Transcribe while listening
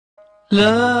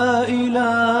لا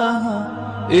إله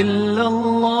إلا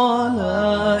الله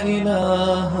لا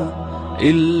إله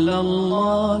إلا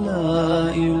الله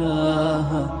لا إله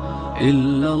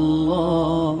إلا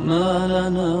الله ما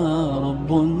لنا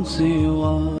رب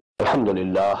سواه.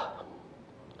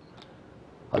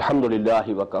 الحمد لله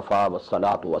وكفى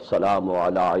والصلاة والسلام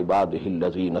على عباده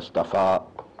الذين اصطفى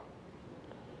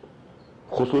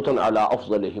خصوصا على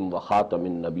أفضلهم وخاتم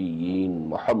النبيين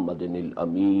محمد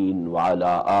الأمين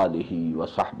وعلى آله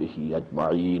وصحبه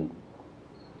أجمعين.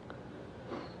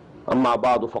 أما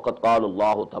بعد فقد قال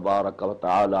الله تبارك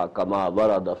وتعالى كما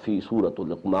ورد في سورة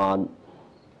لقمان: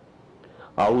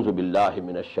 أعوذ بالله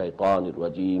من الشيطان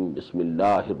الرجيم بسم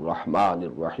الله الرحمن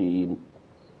الرحيم.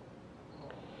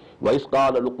 وإذ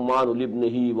قال لقمان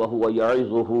لابنه وهو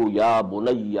يعظه يا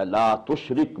بني لا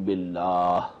تشرك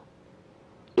بالله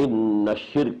إن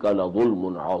الشرك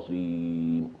لظلم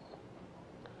عظيم.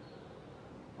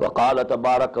 وقال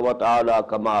تبارك وتعالى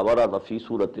كما ورد في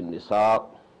سورة النساء: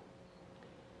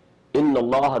 إن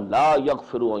الله لا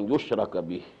يغفر أن يشرك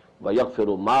به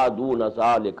ويغفر ما دون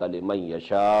ذلك لمن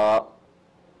يشاء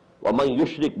ومن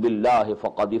يشرك بالله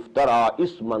فقد افترى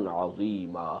إثما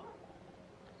عظيما.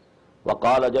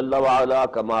 وقال جل وعلا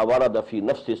كما ورد في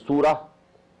نفس السورة: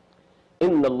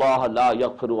 إن الله لا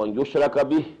يغفر أن يشرك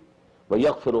به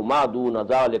ويغفر ما دون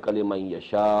ذلك لمن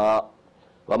يشاء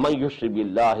ومن يشرك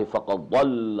بالله فقد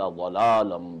ضل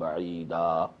ضلالا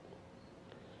بعيدا.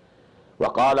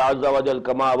 وقال عز وجل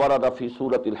كما ورد في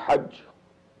سورة الحج: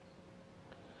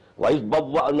 وإذ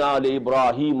بوأنا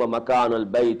لإبراهيم مكان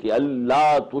البيت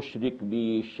ألا تشرك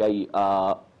بي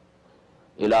شيئا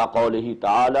إلى قوله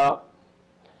تعالى: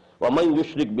 ومن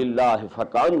يشرك بالله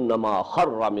فكأنما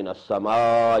خر من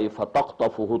السماء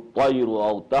فتخطفه الطير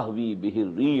أو تهوي به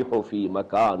الريح في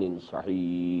مكان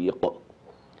سحيق.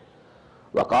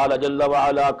 وقال جل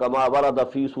وعلا كما ورد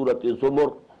في سورة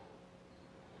الزمر: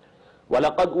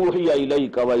 ولقد أوحي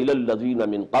إليك وإلى الذين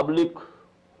من قبلك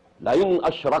لئن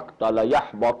أشركت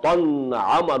ليحبطن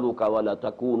عملك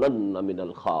ولتكونن من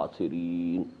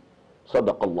الخاسرين.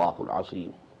 صدق الله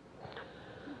العظيم.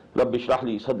 رب اشرح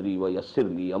لي صدري ويسر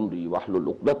لي أمري واحلل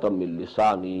عقدة من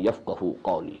لساني يفقهوا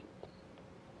قولي.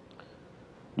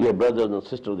 Dear brothers and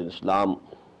sisters in Islam,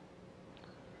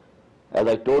 as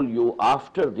I told you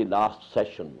after the last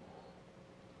session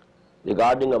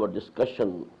regarding our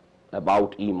discussion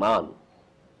about Iman,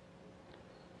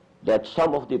 that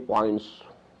some of the points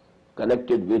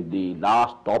connected with the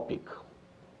last topic,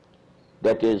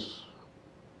 that is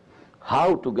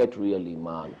how to get real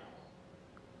Iman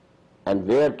and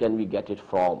where can we get it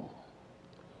from.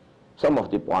 Some of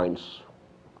the points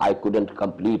I couldn't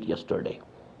complete yesterday.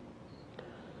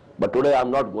 But today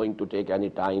I'm not going to take any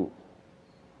time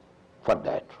for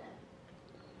that.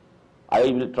 I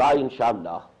will try, Insha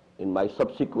Allah, in my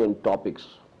subsequent topics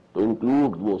to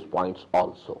include those points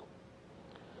also.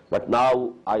 But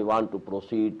now I want to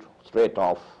proceed straight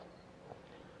off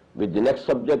with the next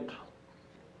subject,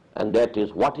 and that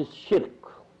is, what is shirk?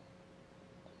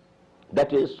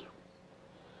 That is,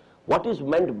 what is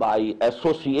meant by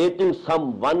associating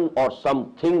someone or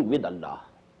something with Allah,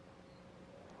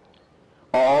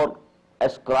 or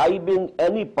ascribing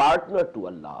any partner to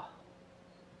Allah,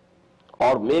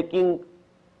 or making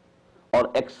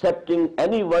or accepting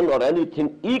anyone or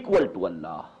anything equal to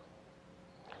Allah,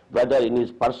 whether in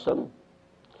his person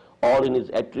or in his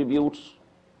attributes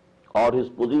or his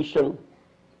position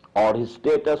or his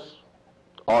status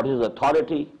or his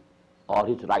authority or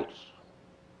his rights.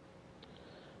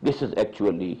 This is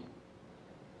actually,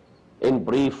 in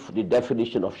brief, the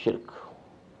definition of shirk.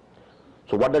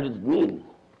 So what does it mean?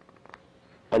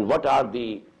 And what are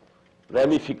the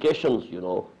ramifications,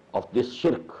 of this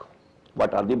shirk?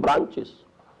 What are the branches?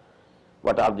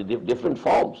 What are the different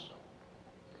forms?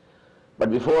 But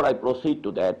before I proceed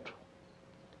to that,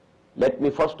 let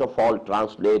me first of all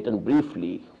translate and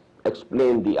briefly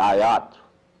explain the ayat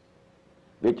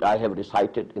which I have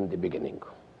recited in the beginning.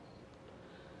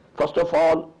 First of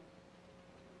all,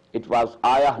 it was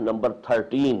ayah number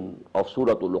 13 of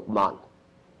Surah Luqman.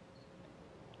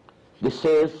 This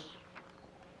says,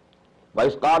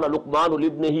 وَإِذْ قَالَ لُقْمَانُ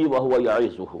لِابْنِهِ وَهُوَ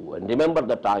يَعِظُهُ. And remember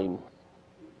the time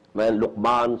when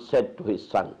Luqman said to his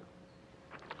son,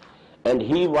 and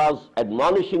he was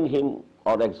admonishing him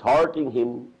or exhorting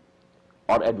him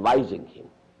or advising him,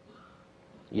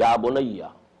 Ya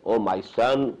bunayya, O my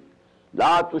son,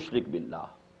 la tushrik billah.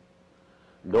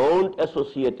 Don't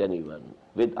associate anyone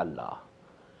with Allah.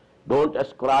 Don't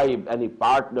ascribe any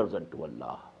partners unto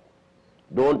Allah.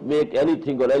 Don't make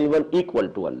anything or anyone equal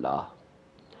to Allah.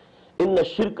 Inna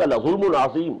shirka la zulmun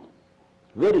azim.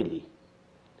 Verily,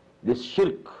 this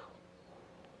shirk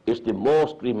is the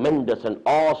most tremendous and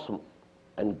awesome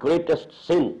and greatest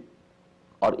sin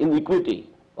or iniquity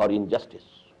or injustice.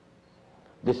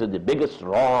 This is the biggest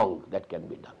wrong that can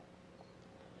be done.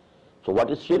 So what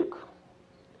is shirk?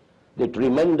 The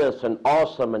tremendous and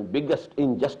awesome and biggest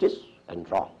injustice and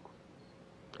wrong,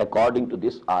 according to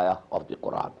this ayah of the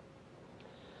Quran.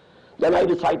 Then I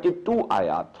recited two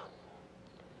ayat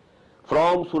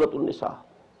from Surah An-Nisa,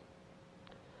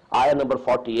 ayah number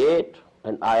 48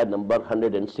 and ayah number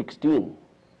 116.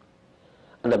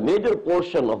 And a major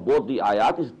portion of both the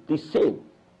ayat is the same.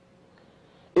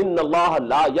 Inna Allah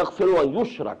la yaghfiru an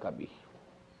yushraka bih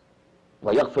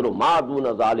wa yaghfiru ma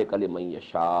duna dhalika liman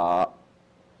yasha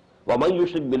wa man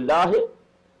yushrik billahi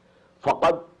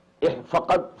faqad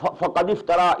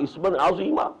iftara isman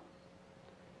azima.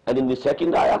 And in the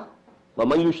second ayah, wa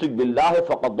man yushrik billahi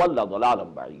faqad dhalla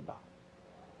dhalalan ba'ida.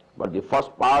 But the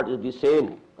first part is the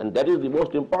same, and that is the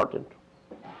most important.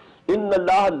 Inna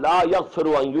Allah la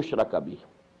yaghfiru an yushraka bih.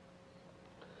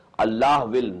 Allah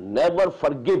will never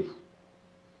forgive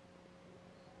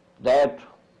that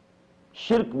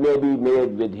shirk may be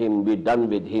made with him, be done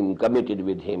with him, committed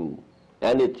with him.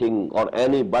 Anything or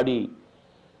anybody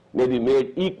may be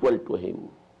made equal to him,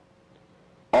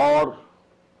 or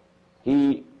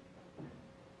he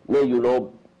may,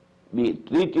 be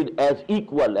treated as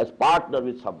equal, as partner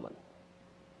with someone.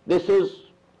 This is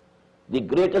the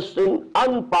greatest sin,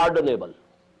 unpardonable.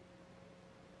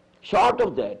 Short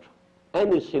of that,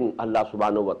 any sin Allah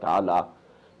subhanahu wa ta'ala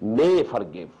may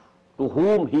forgive to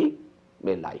whom he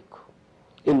may like.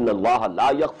 Inna Allah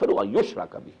la yaghfiru an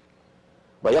yushraka bih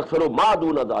wa yaghfiru ma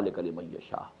duna dhalika liman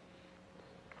yasha.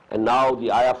 And now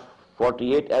the ayah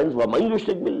 48 ends, wa man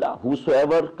yushrik billah,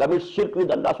 whosoever commits shirk with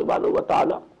Allah subhanahu wa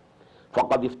ta'ala,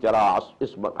 faqad iftara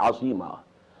isman azima.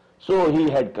 So he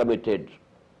had committed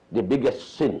the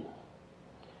biggest sin.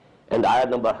 And ayah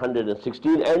number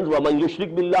 116 ends, وَمَنْ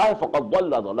يُشْرِكْ بِاللَّهِ فَقَدْ ضَلَّ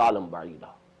ضَلَالًا بَعِيدًا.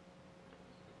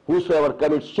 Whosoever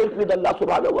commits shirk with Allah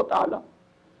subhanahu wa ta'ala,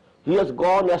 he has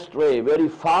gone astray, very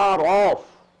far off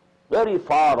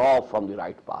from the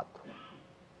right path.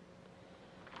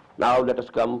 Now let us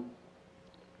come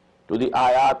to the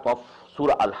ayat of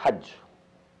Surah Al-Hajj.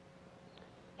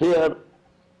 Here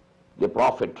the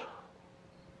Prophet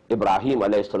Ibrahim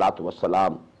alayhi salatu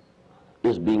wassalam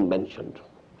is being mentioned.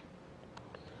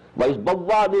 وَإِذْ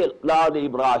بَوَّأْنَا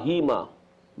لِإِبْرَاهِيمَ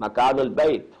مَكَانَ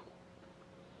الْبَيْتِ.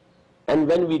 And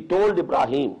when we told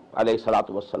Ibrahim alayhi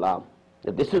salatu wassalam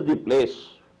that this is the place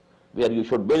where you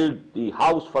should build the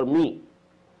house for me,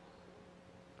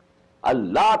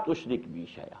 Allah tushrik bi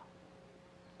shay'a.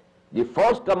 The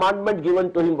first commandment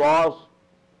given to him was,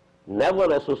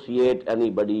 never associate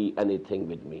anybody, anything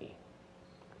with me.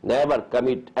 Never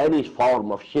commit any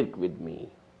form of shirk with me.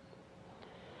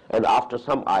 And after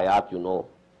some ayat,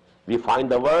 we find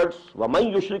the words,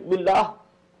 وَمَنْ يُشْرِكْ بِاللَّهِ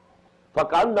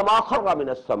فَكَأَنَّمَا خَرَّ مِنَ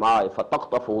السَّمَاءِ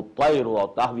فَتَخْطَفُهُ الطَّيْرُ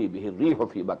وَتَهْوِي بِهِ الرِّيحُ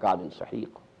فِي مَكَانٍ سَحِيقٍ.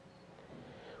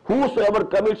 Whosoever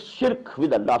commits shirk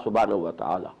with Allah subhanahu wa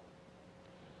ta'ala,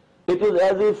 it is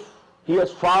as if he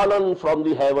has fallen from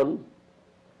the heaven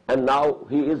and now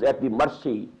he is at the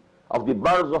mercy of the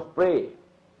birds of prey.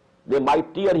 They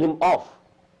might tear him off,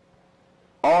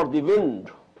 or the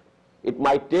wind, it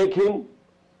might take him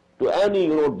to any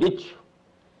ditch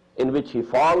in which he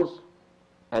falls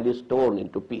and is torn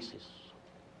into pieces.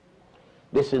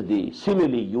 This is the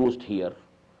simile used here,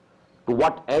 to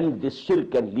what end this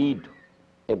shirk can lead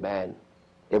a man,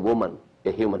 a woman,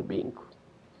 a human being.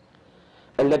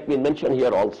 And let me mention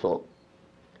here also,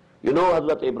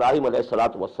 Hazrat Ibrahim alayhi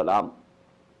salatu wassalam,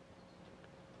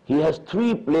 he has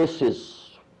three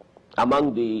places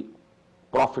among the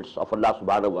prophets of Allah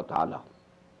subhanahu wa ta'ala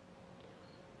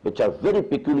which are very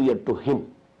peculiar to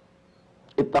him.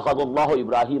 Ittakhadallahu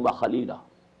Ibrahima khalila.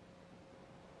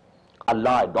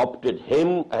 Allah adopted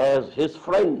him as his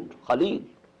friend, Khalil.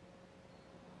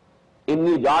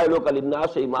 Inni ja'iluka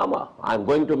linnasi imama. I am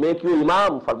going to make you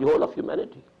imam for the whole of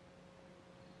humanity.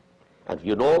 And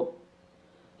he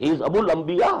is Abul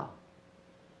Anbiya.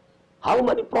 How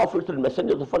many prophets and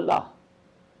messengers of Allah?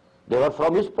 They were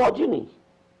from his progeny.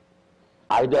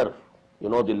 Either, the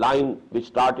line which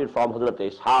started from Hazrat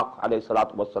Ishaq alayhi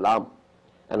salatu wassalam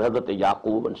and Hazrat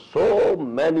Yaqub, and so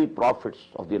many prophets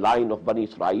of the line of Bani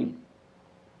Israel,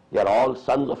 they are all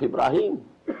sons of Ibrahim.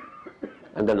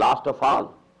 And the last of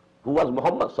all, who was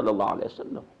Muhammad sallallahu alayhi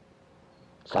wasallam,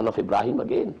 son of Ibrahim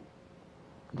again.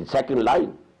 The second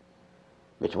line,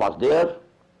 which was there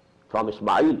from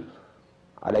Ismail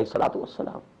alayhi salatu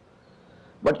wassalam.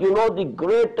 But the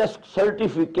greatest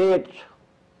certificate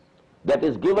that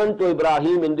is given to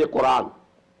Ibrahim in the Quran,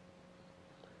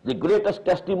 the greatest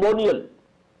testimonial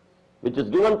which is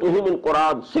given to him in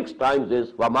Quran 6 times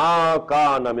is وَمَا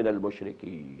كَانَ مِنَ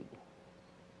الْمُشْرِكِينَ.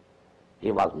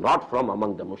 He was not from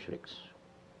among the mushriks.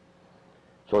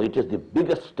 So it is the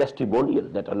biggest testimonial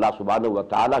that Allah subhanahu wa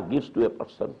ta'ala gives to a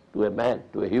person, to a man,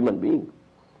 to a human being.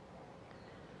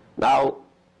 Now,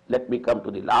 let me come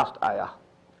to the last ayah,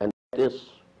 and that is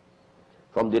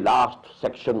from the last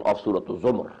section of Surah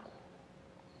Zumar.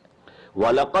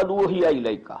 وَلَقَدْ أُوحِيَ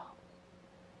إِلَيْكَ.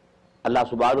 Allah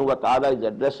subhanahu wa ta'ala is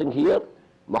addressing here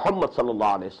Muhammad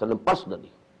sallallahu alayhi wa sallam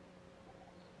personally.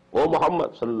 O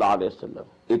Muhammad sallallahu alayhi wa sallam,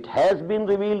 it has been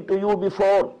revealed to you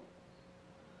before.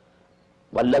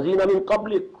 وَالَّذِينَ مِن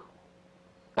قَبْلِكَ.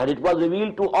 And it was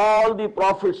revealed to all the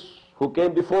prophets who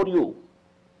came before you.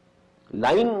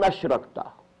 لَإِنْ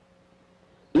أَشْرَكْتَ.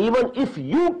 Even if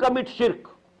you commit shirk,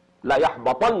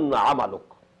 لَيَحْبَطَنَّ عَمَلُكَ.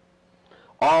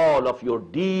 All of your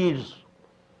deeds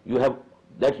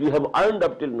that you have earned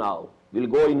up till now will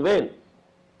go in vain,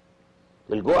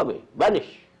 will go away,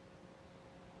 vanish,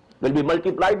 will be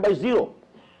multiplied by zero.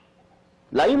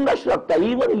 لَإِنْ أَشْرَكْتَ.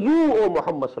 Even you, O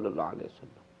Muhammad sallallahu alayhi wa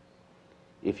sallam,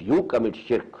 if you commit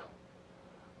shirk,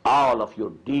 all of your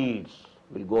deeds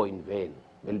will go in vain,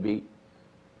 will be,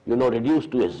 reduced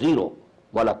to a zero.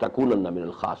 وَلَتَكُونَنَّ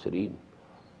مِنَ الْخَاسِرِينَ.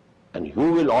 And you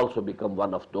will also become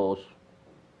one of those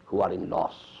who are in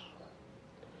loss.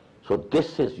 So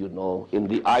this is, in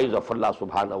the eyes of Allah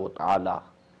subhanahu wa ta'ala,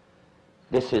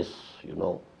 this is,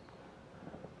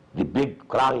 the big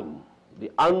crime,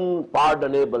 the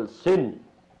unpardonable sin.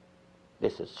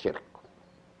 This is shirk.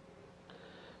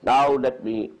 Now let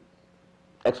me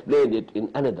explain it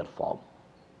in another form.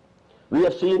 We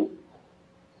have seen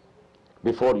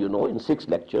before, in 6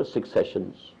 lectures, 6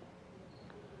 sessions,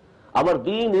 our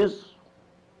deen is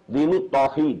Deenut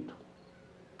Tawheed.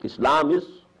 Islam is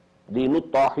Deenut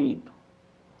Tawheed.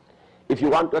 If you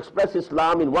want to express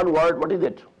Islam in one word, what is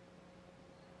it?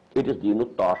 It is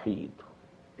Deenut Tawheed.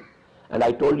 And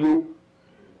I told you,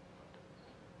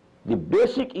 the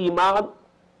basic Iman,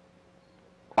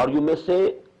 or you may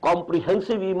say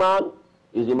comprehensive Iman,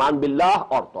 is Iman Billah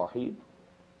or Tawheed.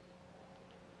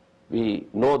 We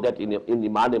know that in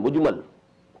Iman Mujmal,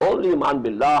 only Iman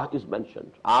Billah is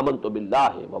mentioned. Amantu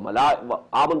billahi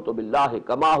amantu billahi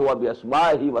kama huwa bi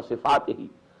asma'ihi wa sifatihi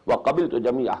wa qabiltu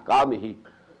jami' ahkamihi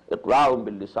iqra'un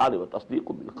bil lisani wa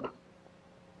tasdiqun bil qalb.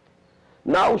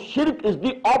 Now shirk is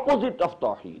the opposite of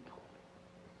Tawheed.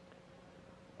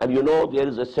 And there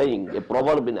is a saying, a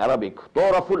proverb in Arabic,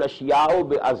 Toraful ashya'u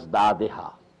bi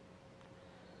azdadiha.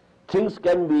 Things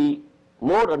can be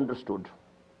more understood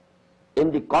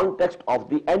in the context of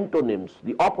the antonyms,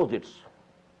 the opposites.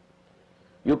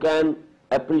 You can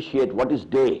appreciate what is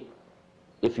day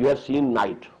if you have seen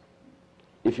night.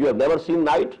 If you have never seen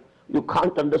night, you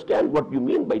can't understand what you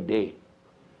mean by day.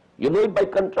 You know it by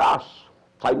contrast.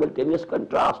 Simultaneous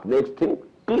contrast makes things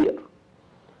clear.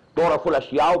 Toraful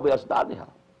ashya'u bi azdadiha.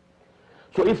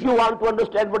 So if you want to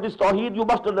understand what is Tawheed, you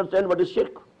must understand what is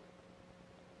Shirk.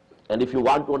 And if you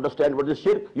want to understand what is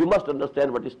Shirk, you must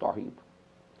understand what is Tawheed.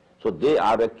 So they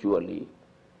are actually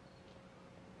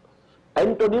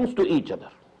antonyms to each other.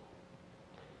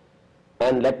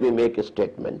 And let me make a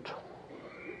statement.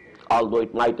 Although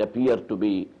it might appear to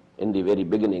be in the very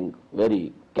beginning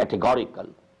very categorical,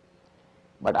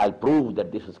 but I'll prove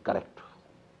that this is correct.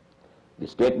 The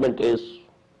statement is,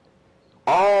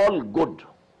 all good,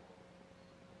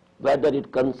 whether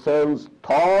it concerns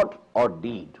thought or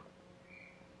deed,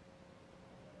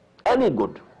 any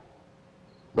good,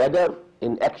 whether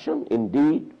in action, in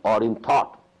deed, or in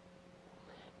thought,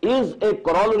 is a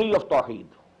corollary of Tawheed.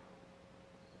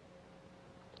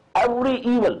 Every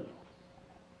evil,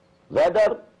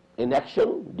 whether in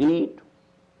action, deed,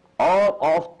 or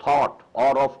of thought,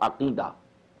 or of aqidah,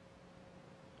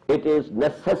 it is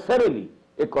necessarily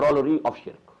a corollary of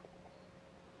Shirk.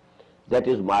 That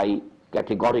is my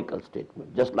categorical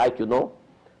statement. Just like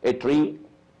a tree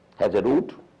has a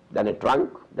root, then a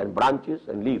trunk, then branches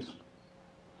and leaves.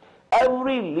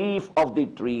 Every leaf of the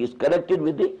tree is connected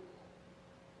with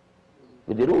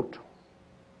the root.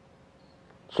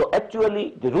 So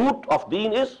actually the root of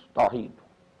deen is Tawheed.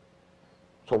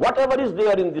 So whatever is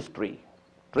there in this tree,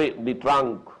 the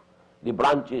trunk, the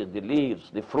branches, the leaves,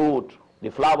 the fruit, the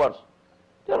flowers,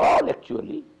 they are all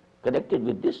actually connected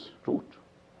with this root.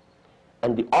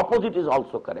 And the opposite is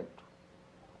also correct.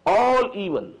 All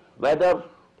evil, whether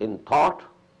in thought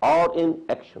or in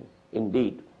action, in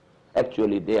deed,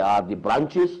 actually they are the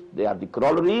branches, they are the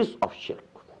corollaries of Shirk.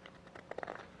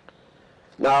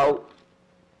 Now,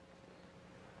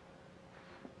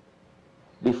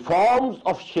 the forms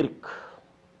of Shirk,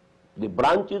 the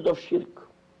branches of Shirk,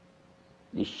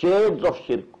 the shades of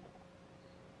Shirk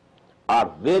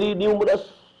are very numerous,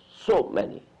 so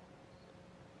many.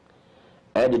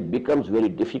 And it becomes very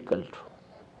difficult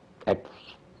at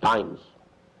times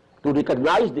to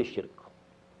recognize the shirk.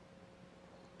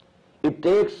 It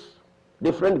takes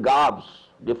different garbs,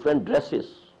 different dresses,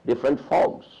 different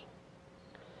forms.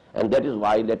 And that is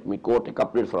why, let me quote a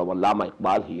couplet from Allama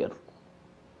Iqbal here.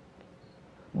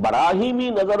 बराहीमी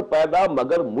नजर पैदा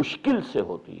मगर मुश्किल से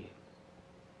होती है.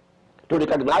 To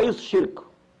recognize shirk.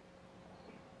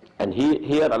 And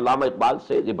here Allama Iqbal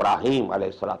says, Ibrahim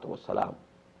alayhi salatu wassalam,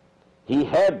 he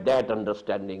had that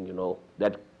understanding,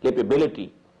 that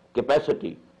capability,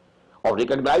 capacity of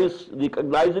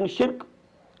recognizing shirk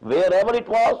wherever it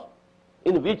was,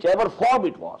 in whichever form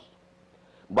it was.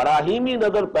 बराहीमी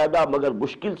नजर पैदा मगर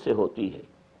मुश्किल से होती है.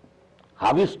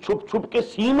 हाविस छुप छुप के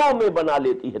सीनों में बना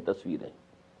लेती है तस्वीरें.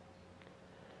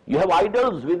 You have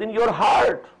idols within your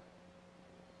heart.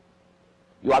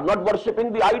 You are not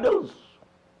worshipping the idols,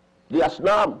 the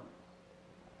asnam.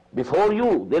 Before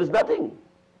you, there is nothing.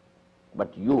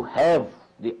 But you have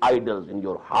the idols in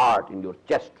your heart, in your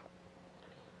chest.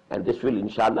 And this will,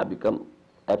 inshallah, become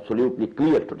absolutely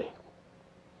clear today.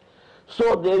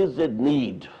 So there is a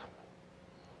need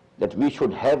that we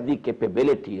should have the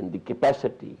capability and the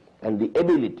capacity and the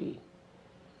ability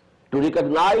to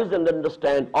recognize and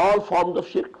understand all forms of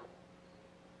shirk,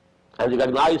 and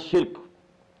recognize shirk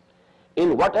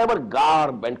in whatever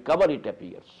garb and cover it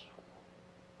appears.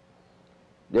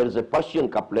 There is a Persian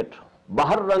couplet,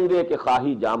 Bahar range ke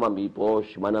khahi jama mi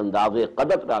posh, man andaze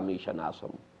qadat rami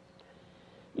shanasam.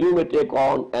 You may take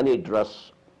on any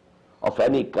dress of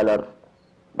any color,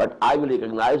 but I will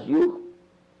recognize you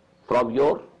from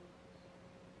your,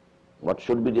 what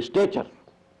should be the stature.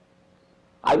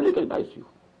 I will recognize you.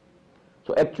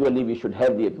 So actually we should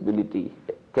have the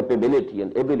capability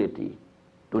and ability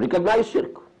to recognize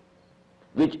shirk,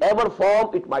 whichever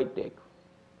form it might take.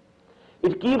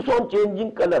 It keeps on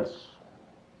changing colors.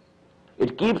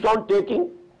 It keeps on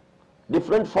taking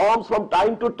different forms from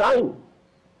time to time.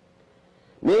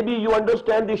 Maybe you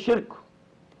understand the shirk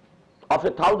of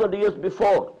 1,000 years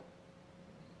before,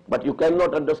 but you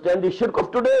cannot understand the shirk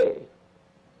of today.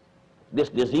 This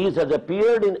disease has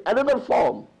appeared in another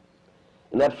form,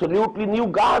 in absolutely new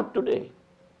garb today.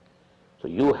 So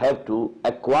you have to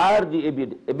acquire the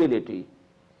ability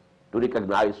to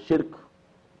recognize shirk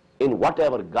in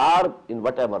whatever garb, in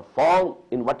whatever form,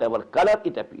 in whatever color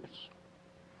it appears.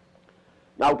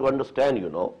 Now to understand,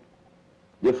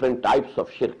 different types of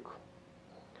shirk,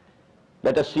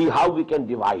 let us see how we can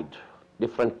divide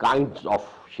different kinds of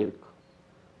shirk,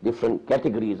 different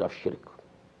categories of shirk.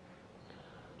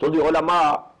 So the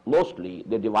ulama, mostly,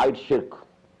 they divide shirk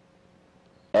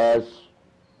as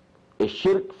a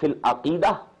shirk fil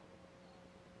aqidah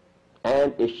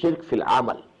and a shirk fil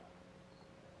amal.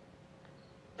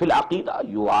 Fil aqidah,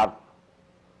 you are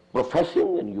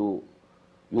professing and you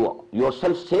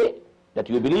yourself say that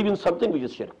you believe in something which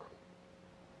is shirk.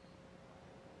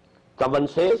 Someone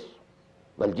says,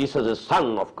 well, Jesus is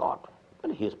Son of God,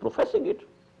 and he is professing it.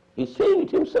 He is saying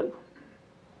it himself.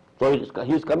 So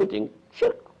he is committing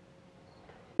shirk.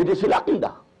 It is fil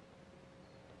aqidah.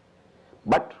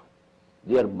 But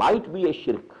there might be a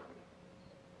shirk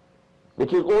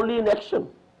which is only in action.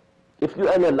 If you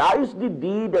analyze the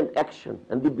deed and action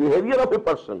and the behavior of a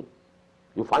person,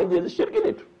 you find there is a shirk in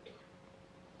it.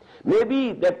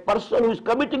 Maybe that person who is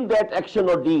committing that action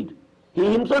or deed,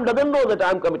 he himself doesn't know that I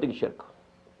am committing shirk.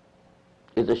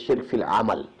 It's a shirk fil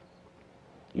amal.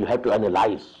 You have to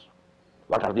analyze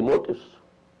what are the motives,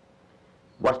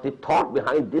 what's the thought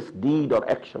behind this deed or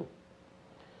action.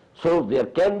 So there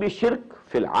can be shirk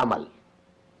fil amal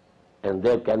and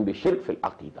there can be shirk fil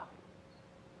aqidah.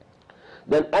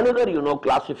 Then another,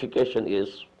 classification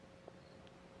is,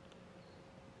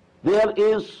 there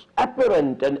is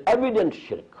apparent and evident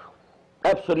shirk,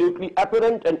 absolutely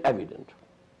apparent and evident.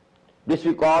 This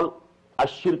we call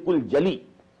ash-shirkul jali,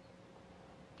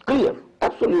 clear,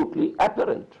 absolutely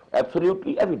apparent,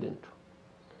 absolutely evident.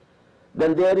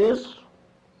 Then there is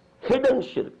hidden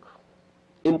shirk,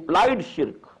 implied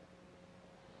shirk,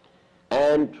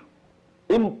 and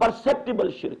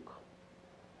imperceptible shirk.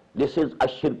 This is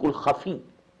ash-shirkul khafi.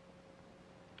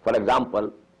 For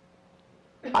example,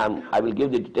 I will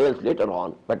give the details later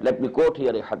on, but let me quote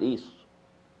here a hadith.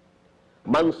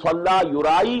 Man salla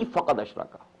yurai faqad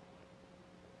ashraka.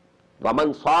 Wa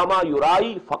man sama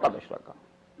yurai faqad ashraka.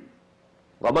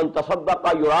 Wa man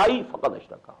tasaddaqa yurai faqad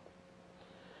ashraka.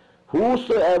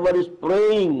 Whosoever is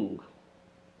praying,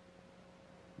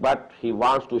 but he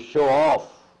wants to show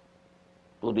off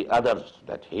to the others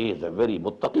that he is a very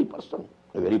muttaqi person,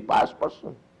 a very pious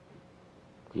person,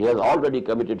 he has already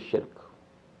committed shirk.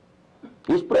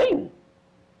 He is praying.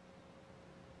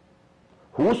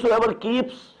 Whosoever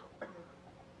keeps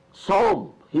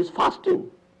Psalm, he is fasting,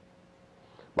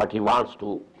 but he wants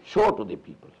to show to the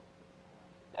people.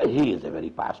 He is a very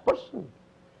pious person.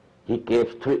 He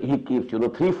keeps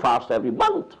 3 fasts every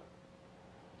month.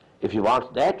 If he wants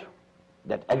that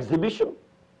exhibition,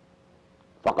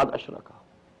 faqad ashraka.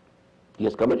 He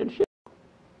has committed shirk.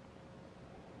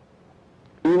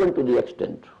 Even to the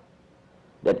extent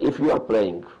that if you are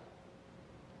praying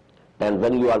and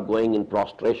when you are going in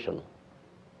prostration,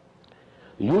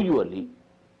 usually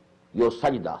your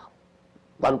sajda,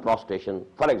 one prostration,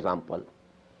 for example,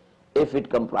 if it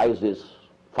comprises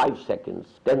 5 seconds,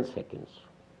 10 seconds,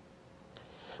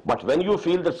 but when you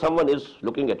feel that someone is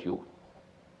looking at you,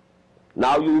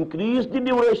 now you increase the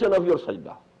duration of your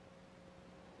sajda.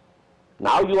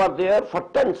 Now you are there for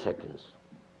 10 seconds.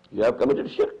 You have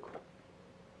committed shirk.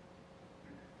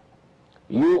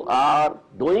 You are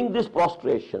doing this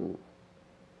prostration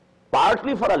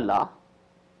partly for Allah.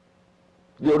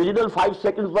 The original 5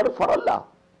 seconds were for Allah.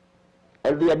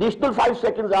 And the additional 5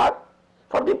 seconds are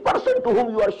for the person to whom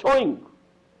you are showing.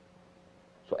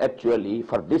 So actually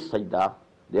for this sajda,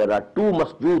 there are 2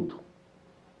 masjood.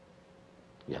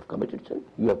 You have committed sin.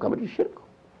 You have committed shirk.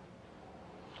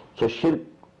 So shirk,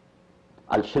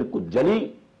 al-shirkul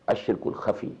jali, al-shirkul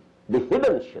khafi, the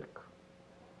hidden shirk,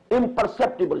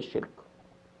 imperceptible shirk,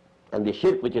 and the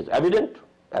shirk which is evident,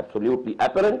 absolutely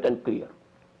apparent and clear.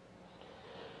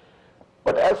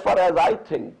 But as far as I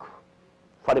think,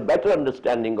 for a better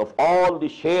understanding of all the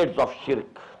shades of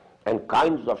shirk and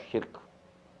kinds of shirk,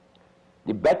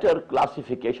 the better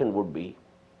classification would be,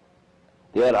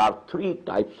 there are 3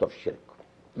 types of shirk.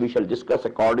 We shall discuss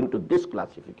according to this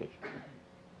classification.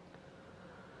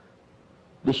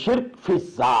 The shirk fi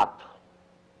zat,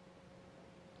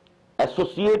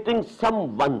 associating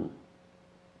someone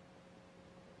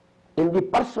in the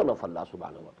person of Allah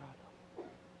subhanahu wa ta'ala.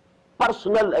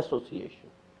 Personal association.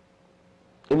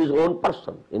 In his own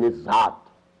person, in his zat.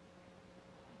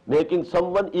 Making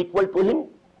someone equal to him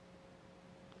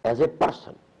as a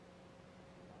person.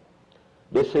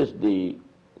 This is the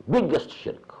biggest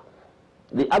shirk,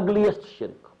 the ugliest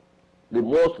shirk, the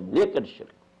most naked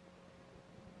shirk.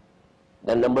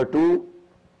 Then number 2,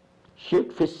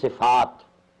 shirk fi sifat,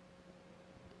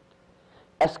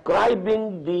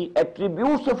 ascribing the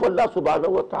attributes of Allah subhanahu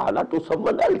wa ta'ala to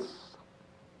someone else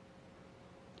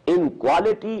in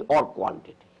quality or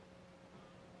quantity.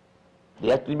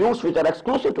 The attributes which are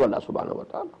exclusive to Allah subhanahu wa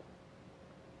ta'ala.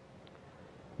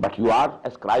 But you are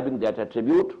ascribing that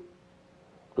attribute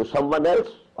to someone else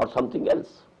or something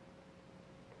else.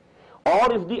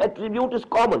 Or if the attribute is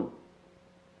common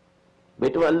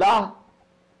between Allah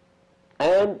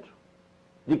and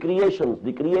the creations,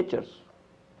 the creatures,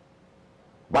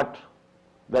 but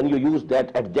when you use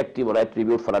that adjective or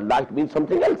attribute for Allah, it means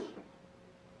something else.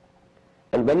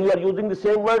 And when you are using the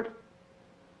same word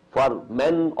for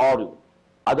men or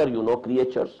other,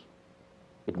 creatures,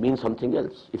 it means something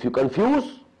else. If you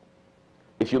confuse,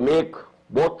 if you make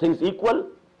both things equal,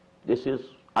 this is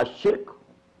a shirk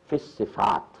fi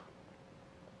sifat,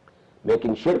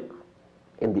 making shirk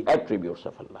in the attributes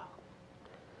of Allah.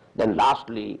 Then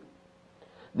lastly,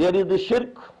 there is the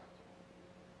shirk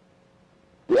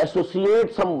to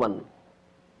associate someone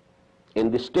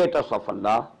in the status of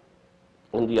Allah,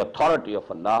 in the authority of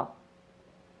Allah,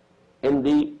 in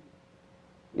the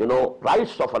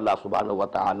rights of Allah subhanahu wa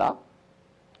ta'ala,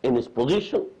 in his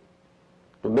position,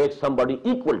 to make somebody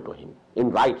equal to him in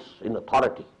rights, in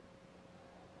authority.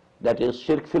 That is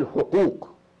shirk fil huquq,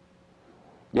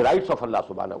 the rights of Allah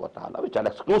subhanahu wa ta'ala, which are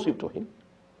exclusive to him.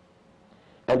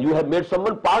 And you have made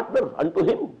someone partner unto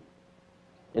him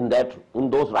in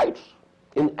those rights,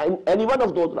 in any one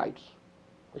of those rights.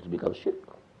 It becomes shirk.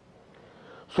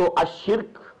 So a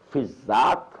shirk fi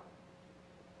zat,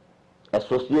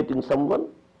 associating someone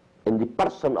in the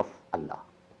person of Allah.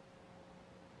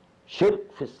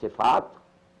 Shirk fi sifat,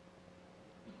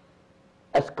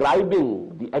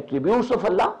 ascribing the attributes of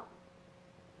Allah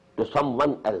to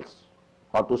someone else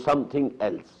or to something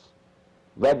else,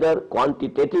 whether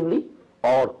quantitatively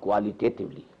or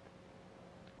qualitatively.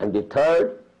 And the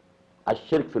third,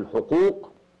 ash-shirk fil huquq,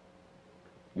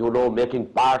 making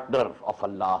partner of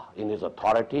Allah in his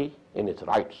authority, in his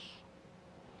rights.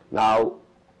 Now,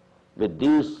 with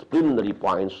these preliminary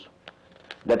points,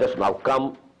 let us now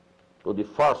come to the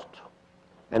first,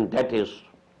 and that is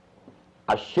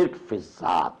ash-shirk fi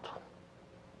zat.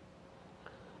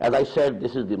 As I said,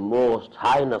 this is the most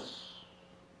heinous,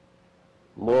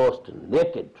 most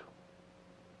naked,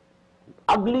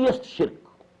 ugliest shirk.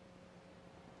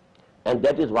 And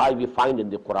that is why we find in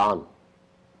the Quran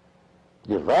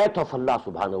the wrath of Allah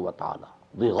subhanahu wa ta'ala,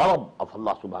 the ghadab of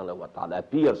Allah subhanahu wa ta'ala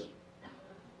appears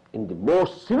in the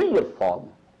most severe form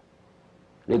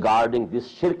regarding this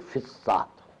shirk fi zat.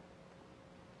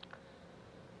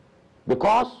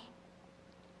 Because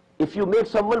if you make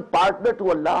someone partner to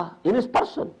Allah in his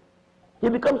person, he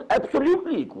becomes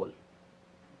absolutely equal.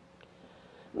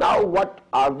 Now, what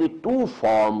are the two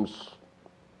forms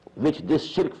which this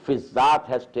shirk fi zat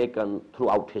has taken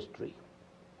throughout history?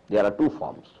 There are two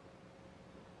forms.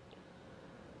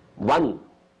 One,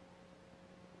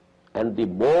 and the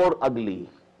more ugly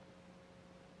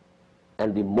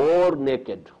and the more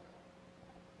naked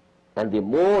and the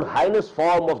more heinous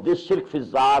form of this shirk fi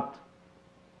zat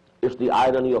is the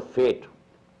irony of fate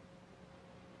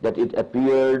that it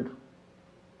appeared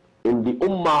in the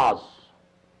ummahs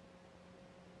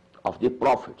of the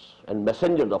prophets and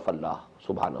messengers of Allah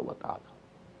subhanahu wa ta'ala.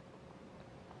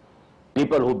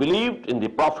 People who believed in the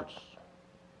prophets,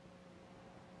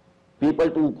 people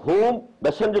to whom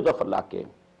messengers of Allah came,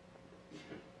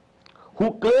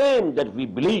 who claim that we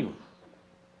believe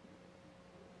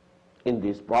in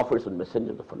these prophets and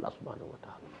messengers of Allah subhanahu wa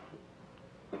ta'ala.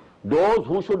 Those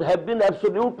who should have been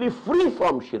absolutely free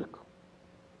from shirk.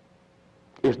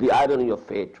 It's the irony of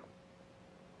fate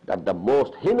that the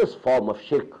most heinous form of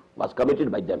shirk was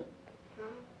committed by them.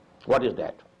 What is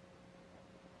that?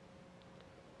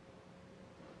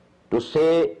 To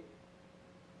say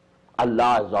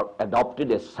Allah has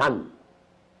adopted a son.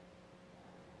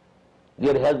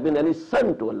 There has been any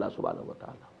son to Allah subhanahu wa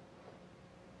ta'ala,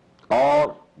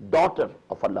 or daughter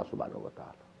of Allah subhanahu wa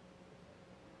ta'ala.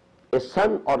 A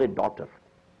son or a daughter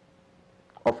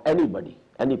of anybody,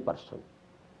 any person,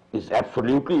 is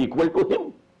absolutely equal to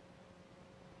him.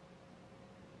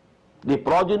 The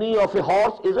progeny of a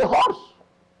horse is a horse.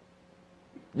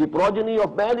 The progeny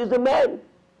of man is a man.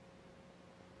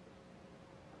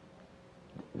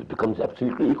 It becomes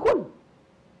absolutely equal.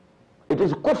 It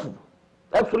is kufr,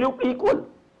 absolutely equal.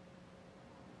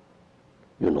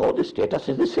 You know, the status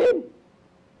is the same.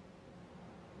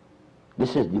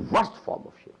 This is the worst form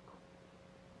of shirk.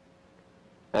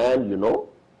 And you know,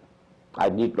 I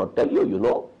need not tell you, you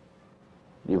know,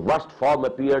 the worst form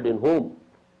appeared in whom?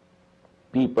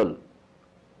 People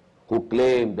who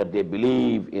claim that they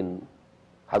believe in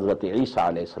Hazrat Isa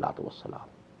alayhi salatu wassalam.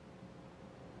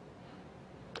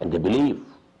 And they believe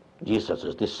Jesus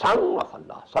is the Son of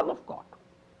Allah, Son of God.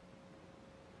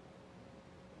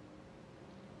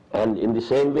 And in the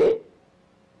same way,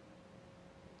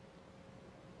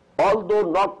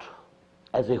 although not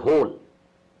as a whole,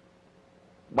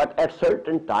 but at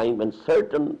certain time and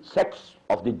certain sects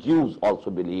of the Jews also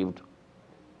believed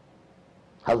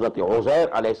Hazrat Uzair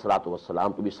alayhi salatu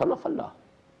wassalam to be Son of Allah.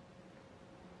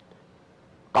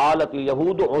 قالت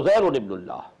اليهود عزير ابن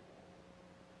الله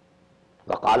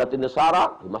وقالت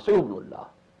النصارى المسيح ابن الله.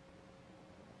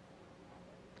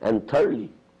 And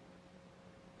thirdly,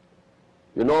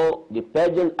 you know, the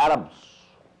pagan Arabs,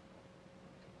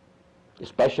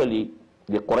 especially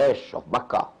the Quraysh of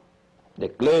Makkah, they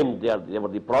claimed they were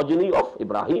the progeny of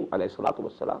Ibrahim alayhi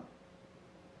salatu wassalam.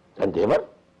 And they were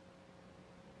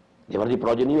the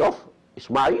progeny of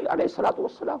Ismail alayhi salatu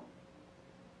wassalam.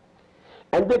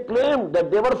 And they claimed that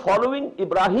they were following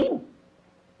Ibrahim.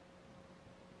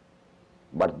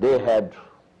 But they had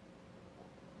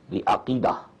the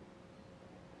aqidah,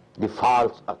 the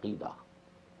false aqidah,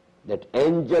 that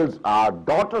angels are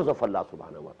daughters of Allah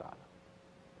subhanahu wa ta'ala.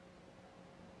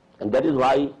 And that is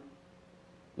why,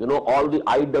 you know, all the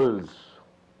idols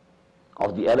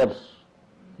of the Arabs,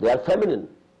 they are feminine.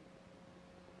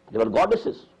 They were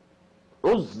goddesses.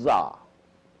 Uzza,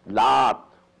 Lat,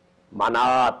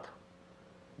 Manat,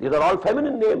 these are all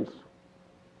feminine names.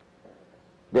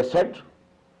 They said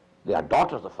they are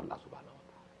daughters of Allah subhanahu wa ta'ala.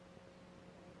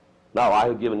 Now I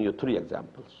have given you 3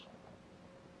 examples.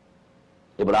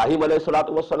 Ibrahim alayhi salatu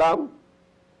wassalam,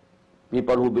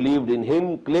 people who believed in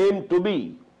him claimed to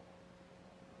be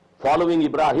following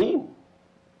Ibrahim,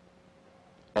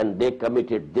 and they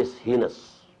committed this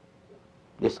heinous,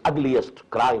 this ugliest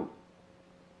crime,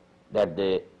 that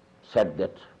they said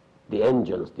that the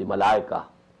angels, the malaika,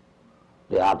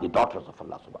 they are the daughters of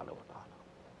Allah subhanahu wa ta'ala.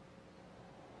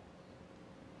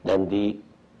 Then the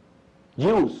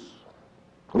Jews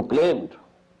who claimed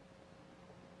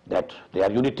that they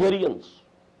are Unitarians,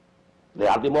 they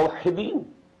are the Muwahhideen.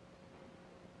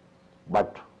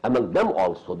 But among them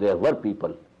also there were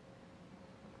people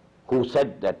who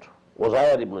said that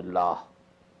Uzair ibn Allah,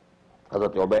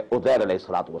 Hazrat Uzair alayhi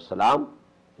salatu wassalam,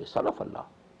 is Son of Allah.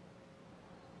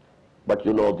 But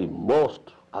you know, the most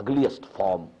ugliest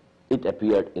form, it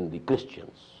appeared in the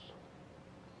Christians.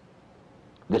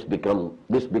 This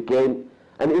became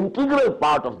an integral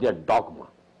part of their dogma.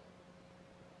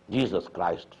 Jesus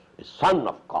Christ is Son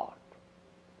of God.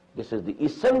 This is the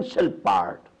essential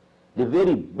part, the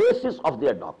very basis of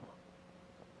their dogma.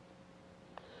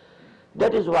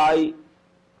 That is why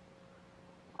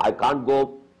I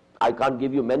can't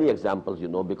give you many examples,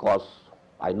 because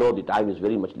I know the time is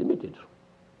very much limited.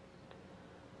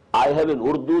 I have in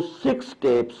Urdu 6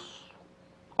 tapes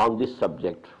on this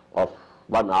subject of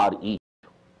 1 hour each.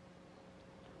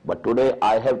 But today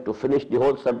I have to finish the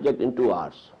whole subject in 2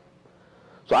 hours.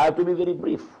 So I have to be very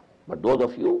brief. But those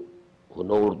of you who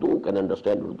know Urdu, can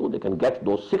understand Urdu, they can get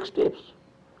those 6 tapes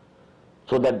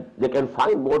so that they can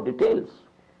find more details.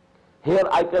 Here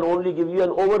I can only give you an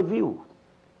overview,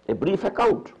 a brief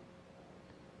account.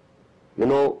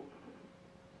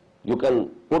 You can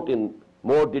put in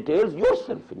more details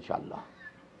yourself, inshallah.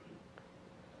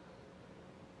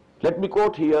 Let me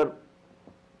quote here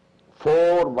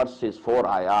 4 verses, 4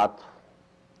 ayat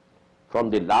from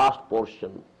the last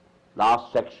portion,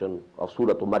 last section of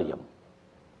Surah Maryam.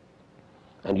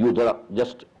 And you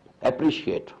just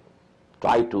appreciate,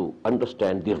 try to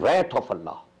understand the wrath of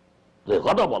Allah, the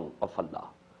ghadab of Allah,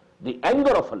 the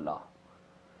anger of Allah,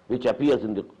 which appears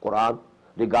in the Quran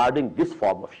regarding this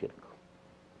form of shirk.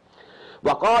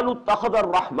 وَقَالُوا اتَّخَذَ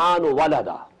الرَّحْمَنُ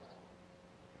وَلَدًا.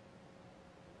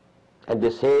 And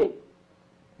they say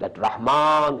that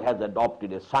Rahman has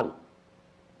adopted a son.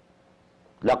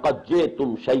 لَقَدْ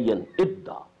جِئْتُمْ شَيْئًا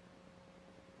إِدًّا.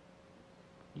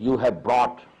 You have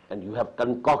brought and you have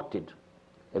concocted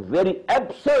a very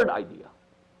absurd idea,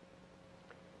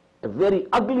 a very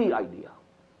ugly idea.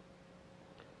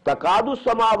 تَكَادُ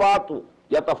السَّمَاوَاتُ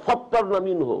يَتَفَطَّرْنَ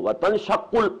مِنْهُ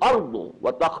وَتَنْشَقُّ الْأَرْضُ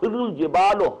وَتَخِرُّ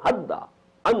الْجِبَالُ هَدًّا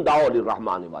أَنْ دَعَوْا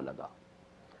لِلرَّحْمَنِ وَلَدًا.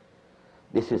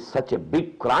 This is such a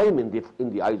big crime in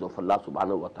the eyes of Allah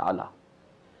subhanahu wa ta'ala.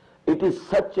 It is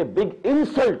such a big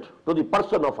insult to the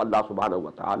person of Allah subhanahu wa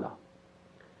ta'ala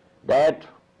that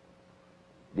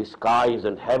the skies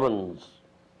and heavens,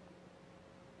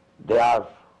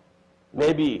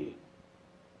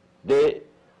 they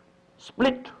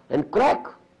split and crack,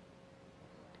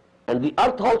 and the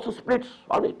earth also splits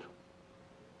on it,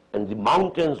 and the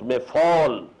mountains may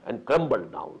fall and crumble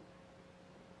down.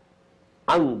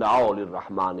 Anda'u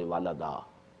lirrahmani walada,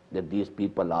 that these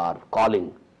people are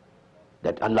calling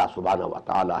that Allah subhanahu wa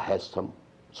ta'ala has some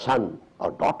son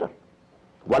or daughter.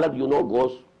 Walad,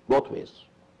 goes both ways.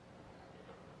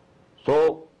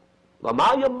 So,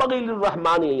 وَمَا يَنبَغِي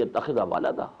لِلرَّحْمَنِ أَن يَتَّخِذَ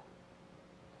وَلَدًا.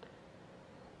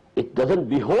 It doesn't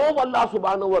behove Allah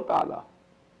subhanahu wa ta'ala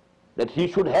that he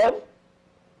should have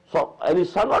any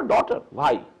son or daughter.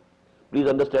 Why? Please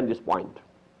understand this point.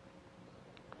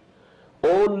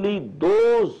 Only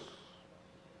those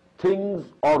things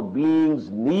or beings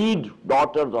need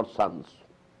daughters or sons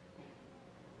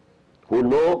who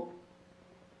know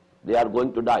they are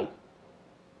going to die.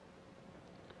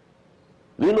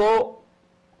 We know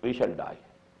we shall die.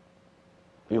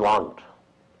 We want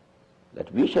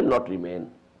that we shall not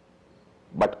remain,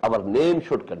 but our name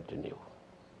should continue.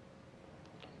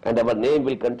 And our name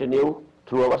will continue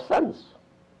through our sons.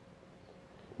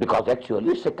 Because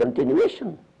actually it's a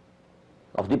continuation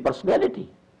of the personality.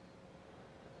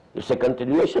 It's a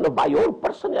continuation of my own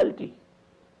personality.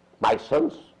 My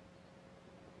sons,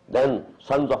 then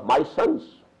sons of my sons.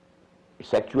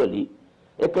 It's actually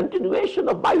a continuation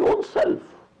of my own self.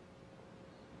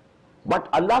 But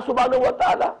Allah subhanahu wa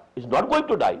ta'ala is not going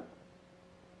to die.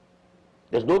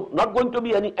 There's not going to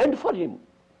be any end for him.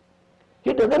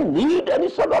 He doesn't need any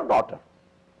son or daughter.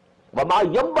 وَمَا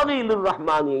يَنبَغِي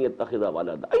لِلرَّحْمَنِ أَن يَتَّخِذَ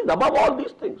وَلَدًا. He's above all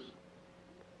these things.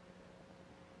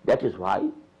 That is why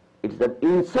it is an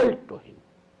insult to him.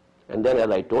 And then, as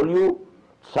I told you,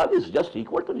 son is just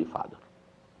equal to the father.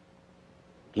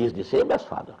 He is the same as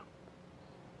father.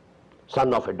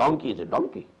 Son of a donkey is a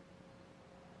donkey.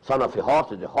 Son of a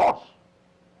horse is a horse.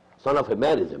 Son of a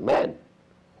man is a man.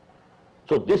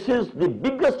 So this is the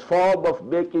biggest form of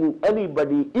making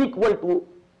anybody equal to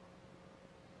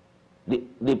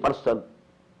the person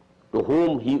to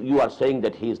whom you are saying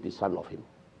that he is the son of him.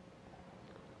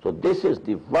 So this is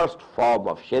the worst form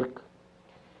of shirk.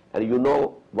 And you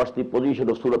know what's the position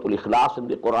of Surah Al-Ikhlas in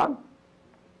the Quran?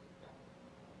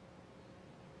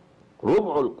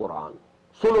 Rub'ul Quran,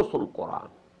 Sulusul Quran.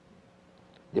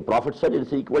 The Prophet said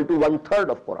it's equal to 1/3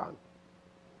 of Quran.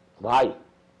 Why?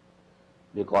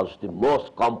 Because the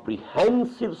most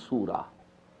comprehensive surah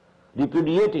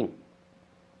repudiating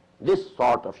this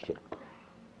sort of shirk.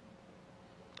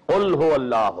 قُلْ هُوَ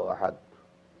اللَّهُ أَحَدٌ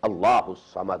اللَّهُ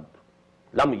الصَّمَدُ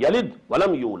لَمْ يَلِدْ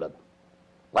وَلَمْ يُولَدْ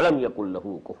وَلَمْ يَكُنْ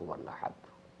لَهُ كُفُوًا أَحَدٌ.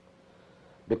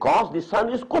 Because the son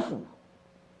is kufr.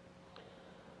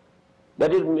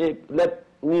 Let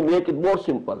me make it more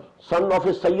simple. Son of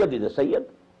a Sayyid is a Sayyid.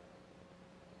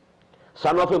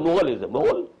 Son of a Mughal is a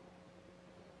Mughal.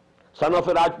 Son of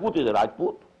a Rajput is a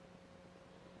Rajput.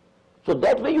 So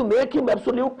that way you make him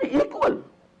absolutely equal.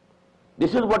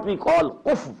 This is what we call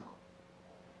kufr.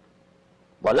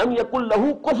 وَلَمْ يَكُنْ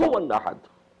لَهُ كُفُوًا أَحَدٌ.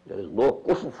 There is no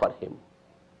kufr for him.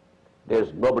 There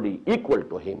is nobody equal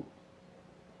to him.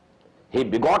 He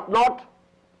begot not,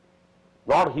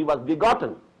 nor he was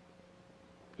begotten.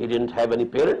 He didn't have any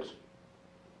parents,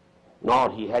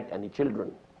 nor he had any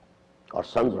children, or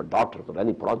sons or daughters, or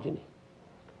any progeny.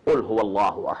 قُلْ هُوَ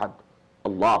اللَّهُ أَحَدٌ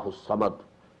اللَّهُ الصَّمَدُ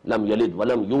لَمْ يَلِدْ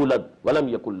وَلَمْ يُولَدْ وَلَمْ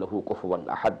يَكُنْ لَهُ كُفُوًا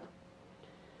أَحَدٌ.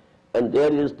 And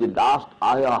there is the last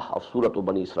ayah of Surah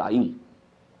Bani Israel.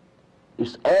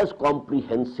 It's as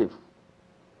comprehensive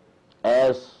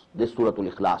as this Surah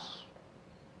Al-Ikhlas.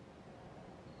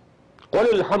 قُلِ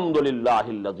الْحَمْدُ لِلَّهِ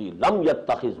الَّذِي لَمْ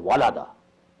يَتَّخِذْ وَلَدًا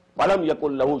وَلَمْ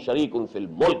يَكُنْ لَهُ شَرِيكٌ فِي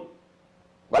الْمُلْكِ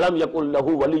وَلَمْ يَكُنْ لَهُ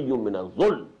وَلِيٌّ مِّنَ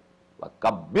الظُّلْمِ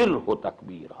وَكَبِّرْهُ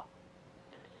تَكْبِيرًا.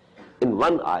 In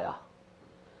one ayah,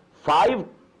 5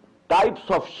 types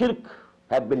of shirk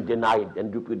have been denied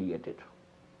and repudiated.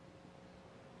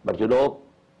 But you know,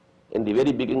 in the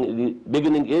very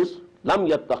beginning is Lam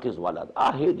yattakhiz walad.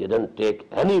 He didn't take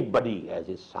anybody as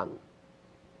his son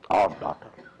or daughter.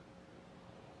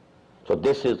 So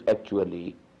this is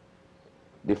actually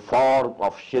the form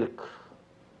of shirk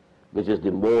which is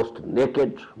the most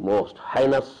naked, most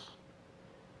heinous,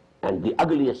 and the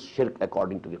ugliest shirk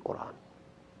according to the Quran.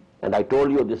 And I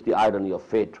told you this is the irony of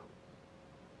fate,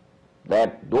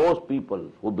 that those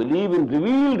people who believe in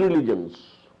revealed religions,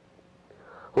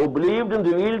 who believed in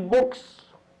revealed books,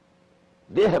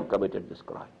 they have committed this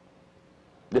crime,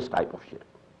 this type of shirk.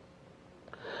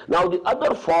 Now the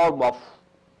other form of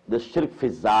the shirk fi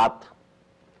zat,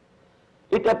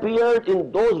 it appeared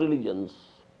in those religions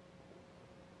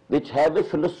which have a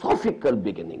philosophical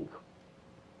beginning.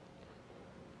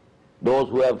 Those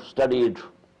who have studied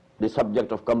the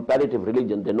subject of comparative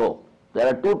religion, they know there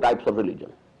are 2 types of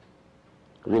religion: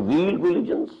 revealed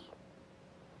religions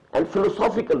and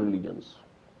philosophical religions.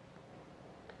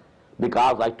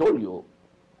 Because I told you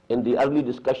in the early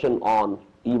discussion on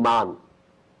Iman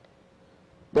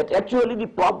that actually the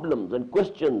problems and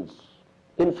questions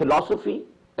in philosophy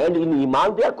and in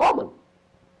Iman, they are common.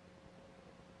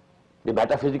 The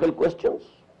metaphysical questions: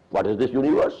 what is this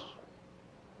universe?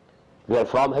 Where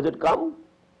from has it come?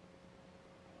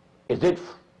 Is it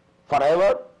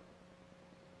forever?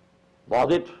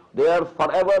 Was it there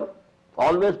forever,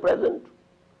 always present?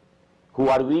 Who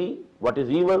are we? What is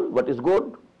evil? What is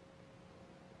good?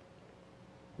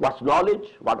 What's knowledge?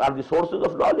 What are the sources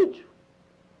of knowledge?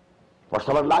 What's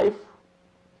our life?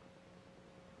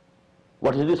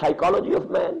 What is the psychology of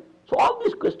man? So all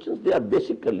these questions, they are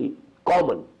basically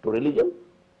common to religion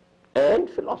and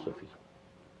philosophy.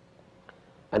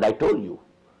 And I told you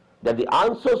that the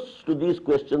answers to these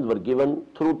questions were given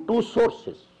through 2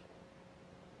 sources.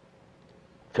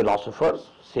 Philosophers,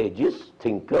 sages,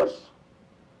 thinkers,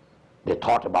 they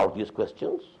thought about these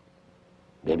questions.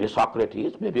 Maybe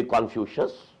Socrates, maybe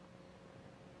Confucius,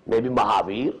 maybe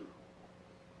Mahavir,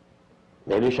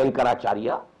 maybe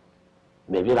Shankaracharya,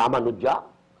 maybe Ramanuja.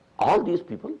 All these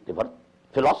people, they were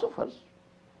philosophers.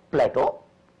 Plato.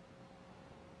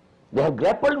 They have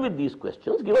grappled with these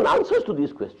questions, given answers to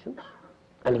these questions,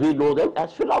 and we know them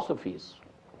as philosophies.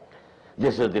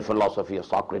 This is the philosophy of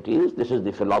Socrates, this is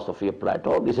the philosophy of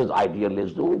Plato, this is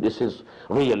idealism, this is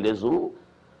realism,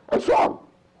 and so on.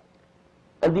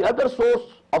 And the other source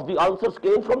of the answers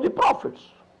came from the prophets.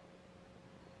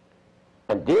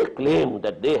 And they claimed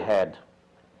that they had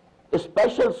a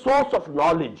special source of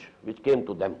knowledge which came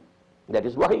to them. That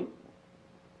is why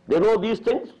they know these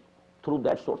things through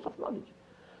that source of knowledge.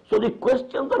 So the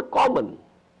questions are common,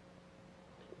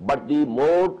 but the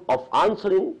mode of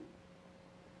answering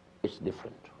is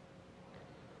different.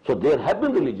 So there have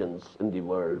been religions in the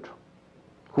world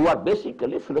who are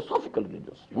basically philosophical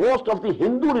religions. Most of the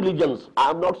Hindu religions,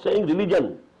 I am not saying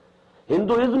religion.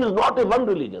 Hinduism is not a one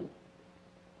religion.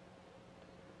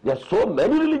 There are so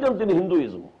many religions in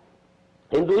Hinduism.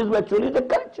 Hinduism actually is a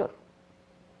culture.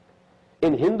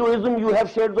 In Hinduism you have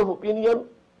shades of opinion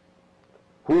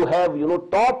who have,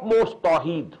 topmost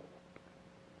tawheed.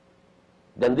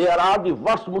 Then there are the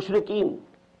worst mushrikeen.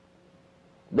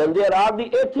 Then there are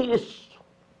the atheists.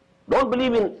 Don't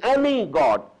believe in any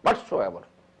god whatsoever.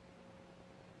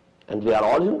 And they are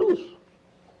all Hindus.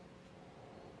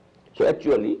 So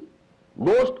actually,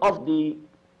 most of the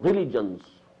religions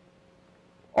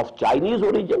of Chinese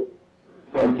origin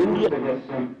and Indian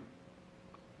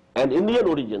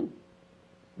origin,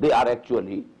 they are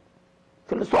actually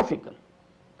philosophical.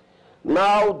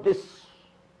 Now this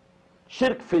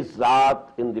shirk fi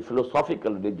zat in the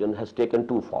philosophical religion has taken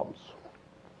 2 forms.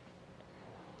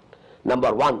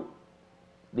 Number 1,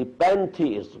 the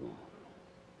pantheism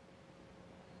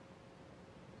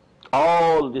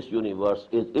All this universe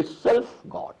is itself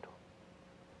God.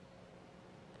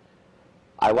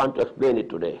 I want to explain it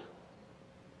today.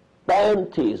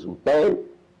 Pantheism,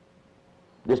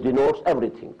 this denotes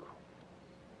everything.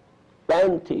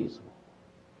 Pantheism,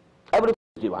 everything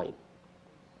is divine.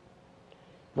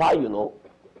 Why,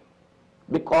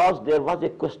 Because there was a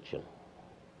question.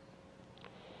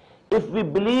 If we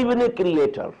believe in a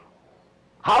creator,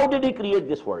 how did he create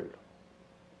this world?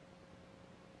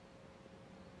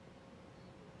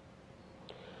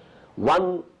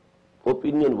 One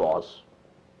opinion was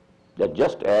that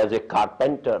just as a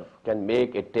carpenter can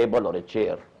make a table or a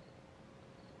chair,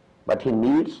 but he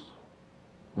needs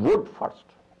wood first.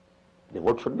 The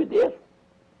wood should be there.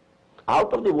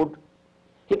 Out of the wood,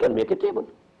 he can make a table.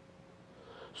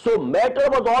 So matter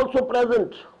was also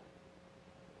present,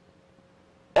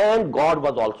 and God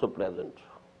was also present.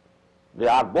 They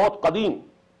are both qadim.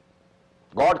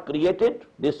 God created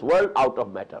this world out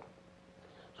of matter.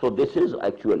 So this is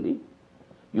actually,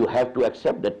 you have to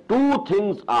accept that two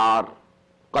things are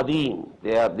qadim.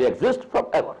 They exist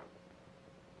forever.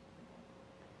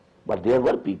 But there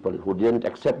were people who didn't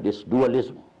accept this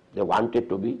dualism. They wanted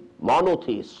to be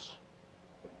monotheists.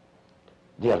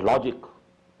 Their logic,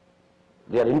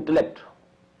 their intellect,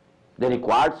 they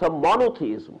required some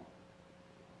monotheism.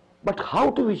 But how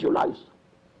to visualize?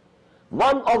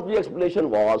 One of the explanation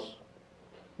was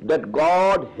that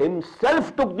God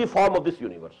himself took the form of this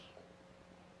universe.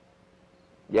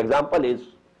 The example is,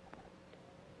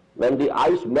 when the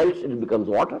ice melts, it becomes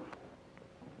water.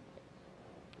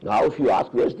 Now if you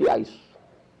ask, where's the ice?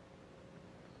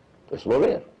 It's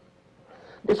nowhere.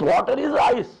 This water is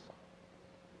ice.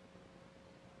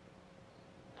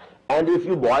 And if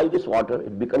you boil this water,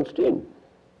 it becomes steam.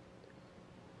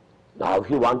 Now if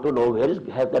you want to know has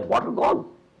that water gone?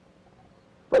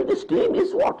 Well, the steam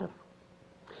is water.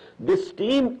 This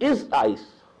steam is ice.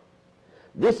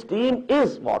 This steam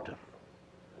is water.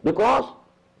 Because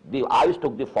the ice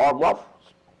took the form of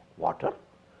water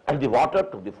and the water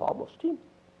took the form of steam.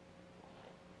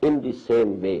 In the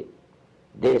same way,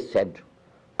 they said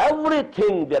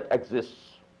everything that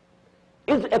exists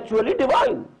is actually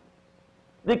divine.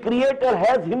 The Creator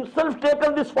has himself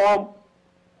taken this form.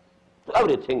 So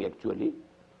everything actually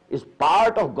is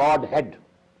part of Godhead.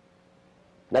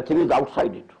 Nothing is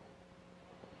outside it.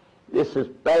 This is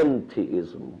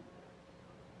pantheism,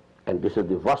 and this is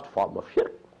the worst form of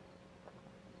shirk.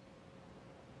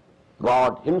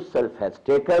 God himself has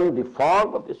taken the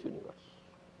form of this universe.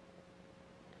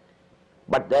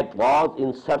 But that was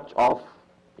in search of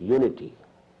unity.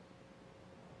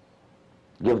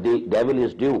 Give the devil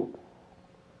his due.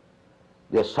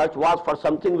 Their search was for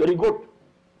something very good,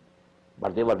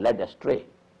 but they were led astray.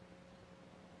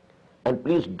 And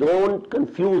please don't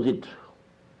confuse it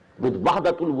with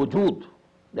wahdatul wujud.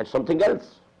 That's something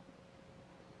else.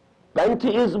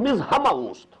 Pantheism is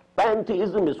hamaust.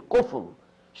 Pantheism is kufr,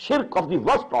 shirk of the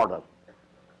worst order.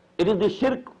 It is the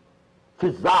shirk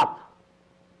fi zat.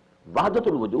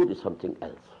 Wahdatul wujud is something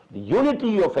else. The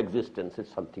unity of existence is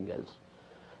something else.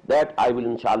 That I will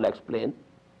inshallah explain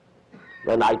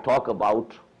when I talk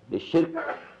about the shirk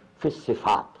fi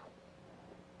sifat.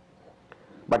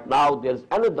 But now there is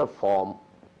another form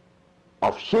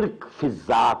of shirk fi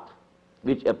zat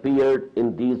which appeared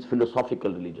in these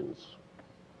philosophical religions.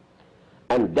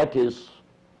 And that is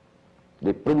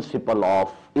the principle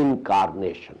of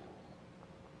incarnation.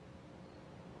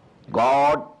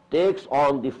 God takes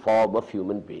on the form of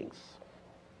human beings.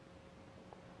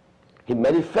 He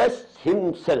manifests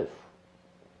himself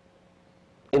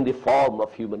in the form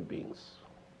of human beings.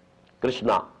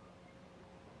 Krishna,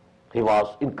 he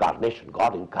was incarnation,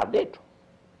 God incarnate.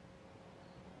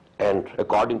 And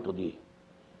according to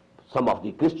some of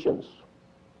the Christians,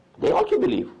 they also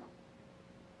believe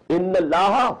Inna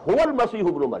Allaha huwa al-Masih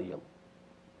ibn Maryam.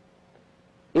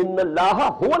 Inna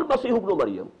Allaha huwa al-Masih ibn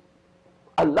Maryam.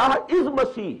 Allah is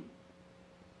Masih.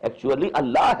 Actually,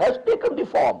 Allah has taken the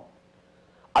form.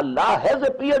 Allah has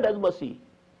appeared as Masih.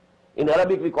 In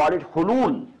Arabic, we call it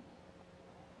hulul.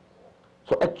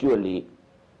 So actually,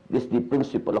 this is the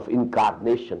principle of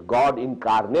incarnation. God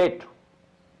incarnate.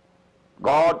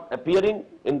 God appearing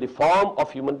in the form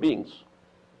of human beings.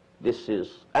 This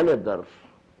is another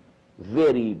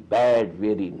very bad,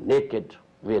 very naked,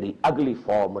 very ugly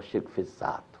form of shirk fi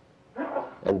zat.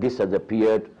 And this has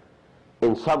appeared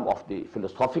in some of the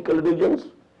philosophical religions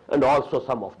and also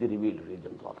some of the revealed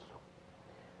religions also.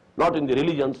 Not in the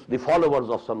religions, the followers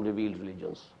of some revealed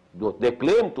religions. They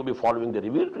claim to be following the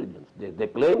revealed religions. They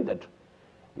claim that,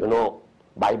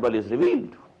 Bible is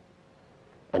revealed.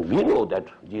 And we know that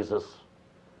Jesus,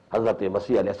 Hazrat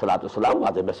Masih alayhi salatu wasalam,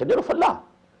 was a messenger of Allah.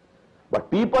 But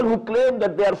people who claim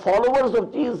that they are followers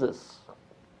of Jesus,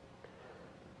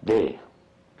 they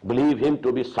believe him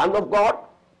to be Son of God,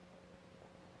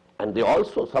 and they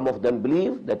also, some of them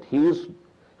believe that he is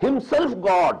himself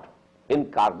God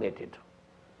incarnated.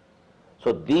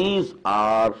 So these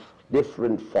are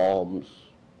different forms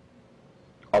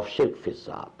of shirk fi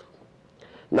zat.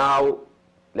 Now,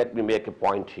 let me make a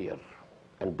point here,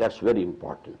 and that's very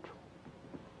important.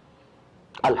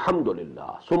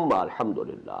 Alhamdulillah, summa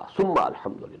alhamdulillah, summa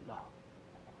alhamdulillah.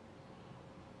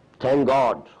 Thank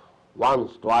God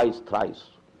once, twice, thrice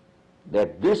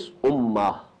that this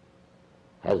ummah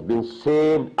has been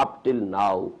saved up till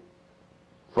now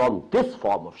from this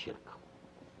form of shirk.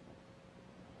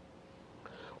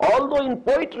 Although in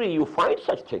poetry you find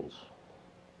such things,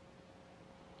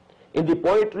 in the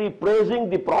poetry praising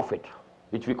the Prophet,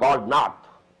 which we call Naat,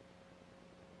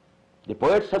 the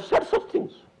poets have said such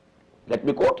things. Let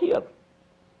me quote here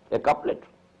a couplet.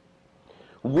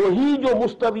 वही जो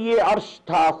मुस्तवी अर्श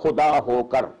था खुदा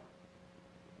होकर,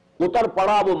 उतर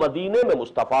पड़ा वो मदीने में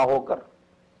मुस्तफा होकर.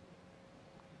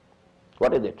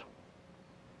 What is it?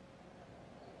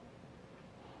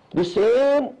 The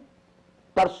same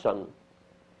person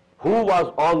who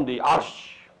was on the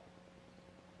arsh,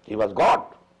 he was God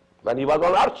when he was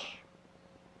on arsh.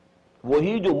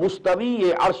 वही जो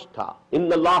मुस्तवी अर्श था,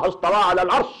 इन्ना अल्लाह इस्तवा अला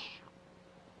अर्श,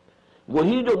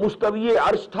 वही जो मुस्तवी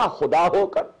अर्श था खुदा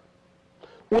होकर,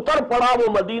 उतर पड़ा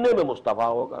वो मदीने में मुस्तफा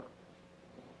होकर.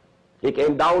 He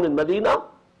came down in Medina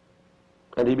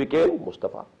and he became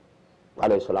Mustafa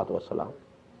alayhi salatu wassalam.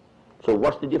 So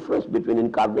what's the difference between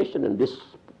incarnation and this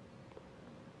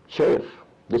shair,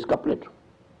 this couplet?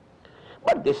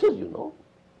 But this is,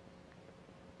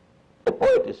 a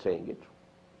poet is saying it.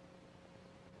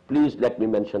 Please let me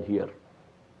mention here,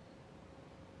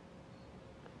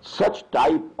 such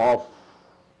type of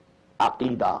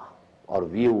aqidah or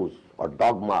views or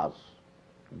dogmas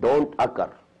don't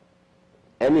occur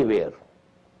anywhere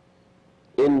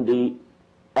in the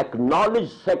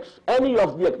acknowledged sects, any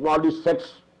of the acknowledged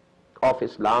sects of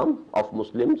Islam, of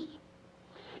Muslims,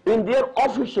 in their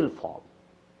official form.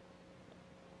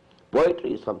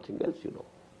 Poetry is something else,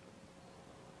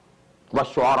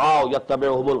 وَالشُّعَرَاءُ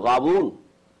يَتَّبِعُهُمُ الْغَاوُونَ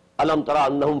أَلَمْ تَرَ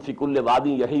أَنَّهُمْ فِي كُلِّ وَادٍ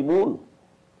يَهِيمُونَ.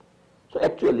 So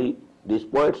actually, these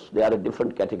poets, they are a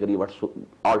different category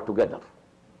altogether.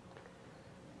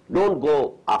 Don't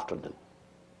go after them.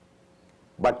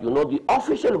 But the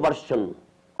official version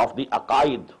of the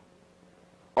aqaid,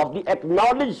 of the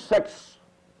acknowledged sects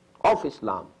of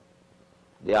Islam,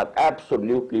 they are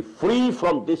absolutely free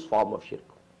from this form of shirk.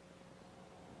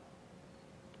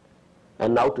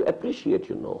 And now to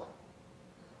appreciate,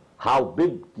 how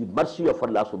big the mercy of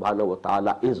Allah subhanahu wa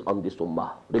ta'ala is on this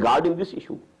ummah regarding this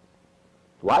issue.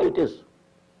 Why it is?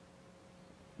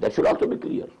 That should also be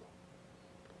clear.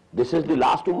 This is the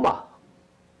last ummah.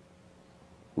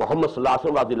 Muhammad sallallahu alaihi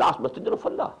wasallam was the last messenger of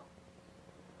Allah.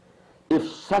 If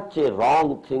such a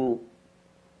wrong thing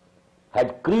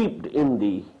had creeped in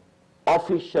the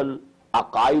official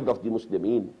aqaid of the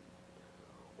Muslimin,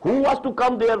 who was to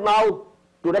come there now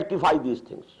to rectify these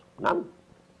things? None.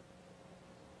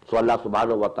 So Allah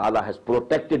subhanahu wa ta'ala has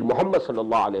protected Muhammad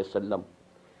sallallahu alayhi wasallam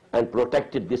and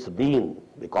protected this deen,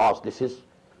 because this is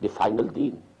the final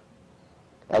deen.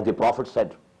 As the Prophet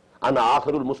said, Ana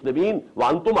akhirul muslimin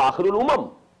wa antum akhirul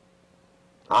umam.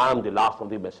 I am the last of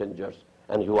the messengers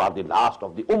and you are the last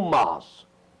of the ummahs.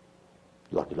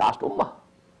 You are the last ummah.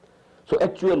 So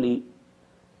actually,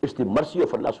 it's the mercy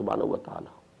of Allah subhanahu wa ta'ala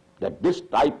that this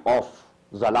type of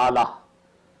zalalah,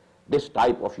 this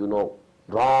type of,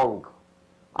 wrong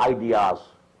ideas,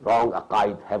 wrong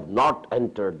aqaid have not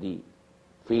entered the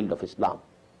field of Islam.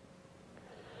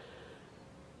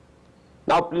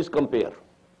 Now please compare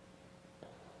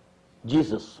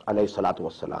Jesus alayhi salatu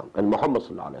wassalam and Muhammad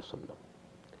sallallahu alayhi wasallam.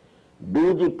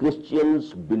 Do the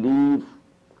Christians believe,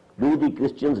 do the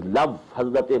Christians love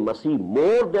Hazrat Masih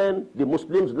more than the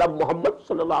Muslims love Muhammad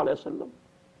sallallahu alayhi wasallam?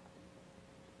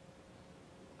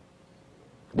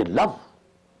 They love.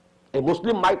 A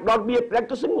Muslim might not be a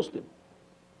practicing Muslim,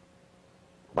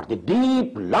 but the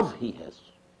deep love he has,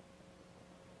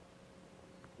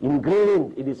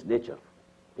 ingrained in his nature,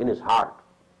 in his heart.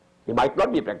 He might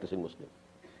not be a practicing Muslim,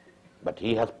 but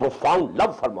he has profound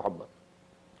love for Muhammad.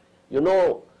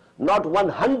 Not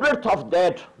 1/100th of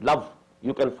that love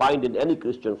you can find in any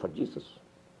Christian for Jesus.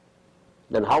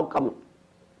 Then how come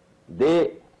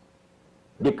they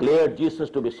declared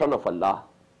Jesus to be Son of Allah,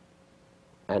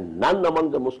 and none among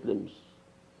the Muslims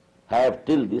have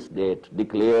till this date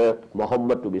declared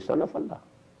Muhammad to be Son of Allah?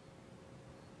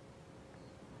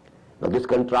 Now this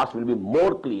contrast will be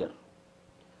more clear.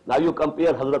 Now you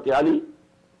compare Hazrat Ali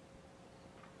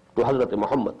to Hazrat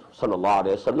Muhammad sallallahu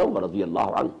alayhi wa sallam wa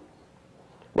radiyallahu anhu.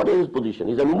 What is his position?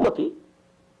 He is an ummati,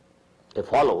 a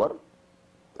follower,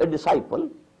 a disciple.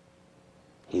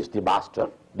 He is the master,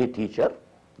 the teacher,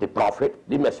 the prophet,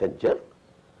 the messenger.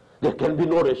 There can be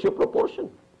no ratio proportion.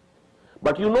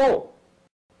 But you know,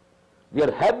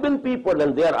 there have been people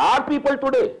and there are people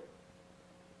today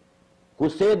who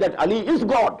say that Ali is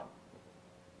God.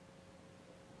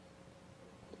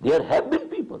 There have been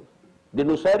people, the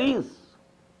Nusayris.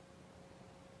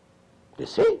 They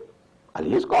say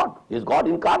Ali is God. He is God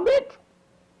incarnate.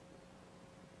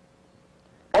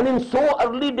 And in so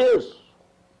early days,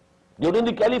 during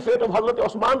the caliphate of Hazrat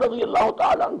Osman radiyallahu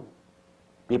ta'ala,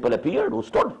 people appeared who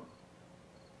stood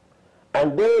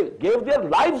and they gave their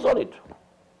lives on it.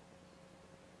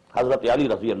 Hazrat Ali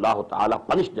radiyallahu ta'ala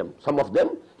punished them. Some of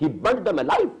them, he burnt them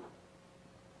alive.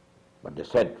 But they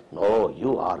said, no,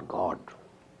 you are God.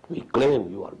 We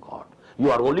claim you are God.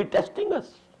 You are only testing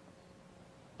us.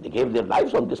 They gave their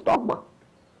lives on this dogma.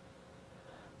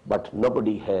 But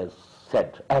nobody has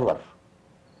said ever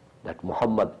that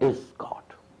Muhammad is God.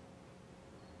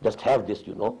 Just have this,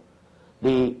 you know,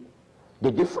 the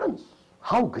difference,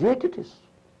 how great it is.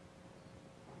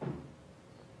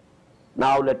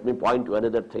 Now let me point to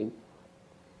another thing.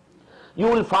 You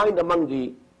will find among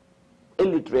the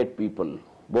illiterate people,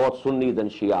 both Sunnis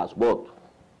and Shias, both,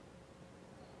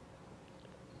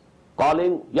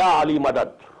 calling, Ya Ali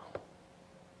Madad.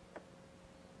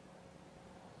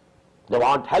 They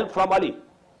want help from Ali.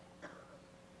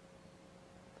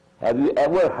 Have you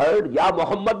ever heard, Ya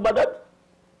Muhammad Madad?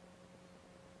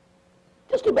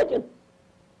 Just imagine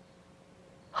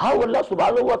how Allah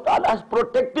subhanahu wa ta'ala has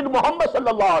protected Muhammad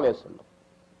sallallahu alayhi wa sallam.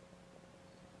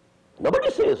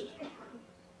 Nobody says.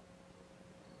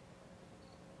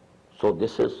 So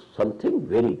this is something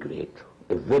very great,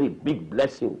 a very big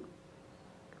blessing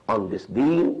on this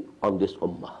deen, on this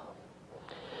ummah.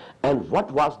 And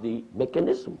what was the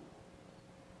mechanism?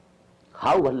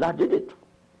 How Allah did it?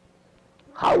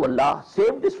 How Allah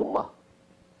saved this ummah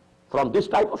from this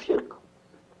type of shirk?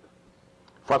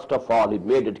 First of all, He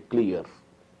made it clear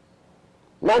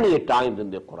many times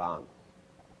in the Quran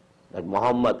that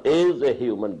Muhammad is a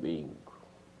human being.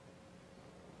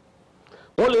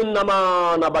 قُلْ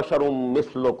إِنَّمَا أَنَا بَشَرٌ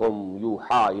مِثْلُكُمْ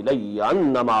يُوحَى إِلَيَّ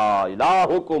أَنَّمَا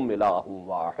إِلَٰهُكُمْ إِلَٰهٌ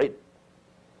وَاحِدٌ.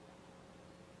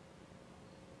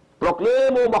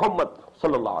 Proclaim, O Muhammad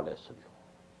sallallahu alayhi wa sallam,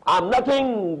 I am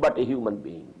nothing but a human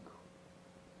being.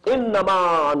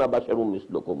 إِنَّمَا أَنَا بَشَرٌ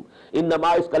مِثْلُكُمْ.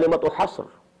 إِنَّمَا is kalimatu hasr.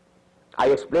 I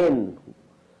explain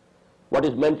what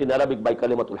is meant in Arabic by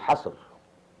kalimatul hasr.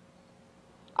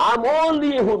 I am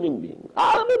only a human being.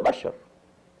 I am a bashar.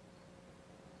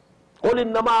 قُلْ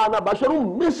إِنَّمَا أَنَا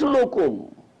بَشَرٌ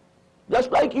مِثْلُكُمْ.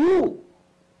 Just like you.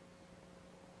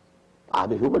 I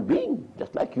am a human being,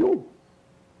 just like you.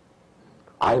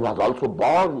 I was also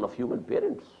born of human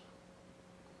parents.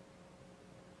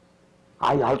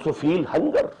 I also feel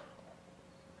hunger.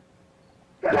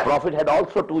 The Prophet had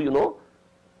also to,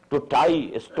 to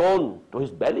tie a stone to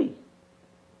his belly,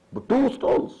 2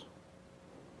 stones,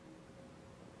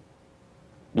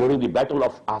 during the battle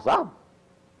of Ahzab,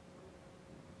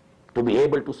 to be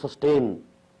able to sustain,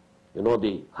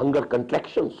 the hunger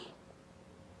contractions,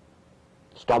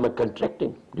 stomach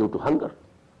contracting due to hunger.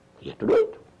 He had to do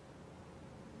it.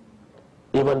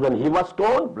 Even when he was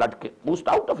stoned, blood oozed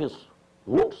out of his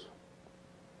wounds.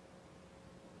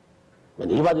 When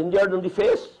he was injured in the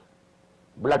face,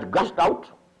 blood gushed out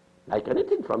like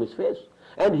anything from his face.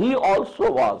 And he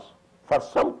also was, for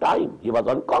some time, he was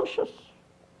unconscious.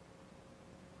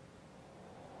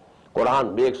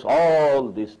 Quran makes all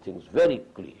these things very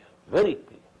clear, very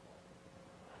clear.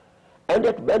 And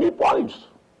at many points,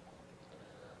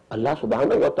 Allah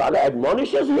subhanahu wa ta'ala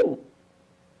admonishes him.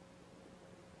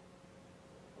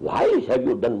 Why have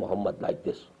you done Muhammad like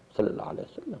this? Sallallahu alayhi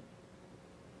wa sallam.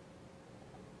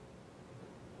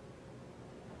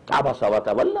 Abasa wa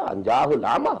tawalla an ja'ahu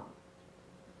al-a'ma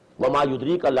wa ma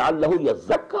yudrika la'allahu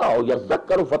yazzakka aw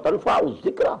yazzakkaru fatanfa'u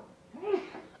adh-dhikra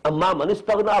amma man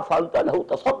istaghna fa anta lahu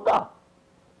tasadda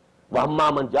wa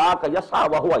amma man ja'aka yas'a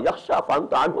wa huwa yakhsha fa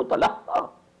anta anhu talahha.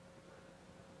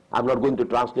 I'm not going to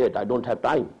translate, I don't have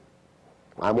time.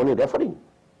 I'm only referring.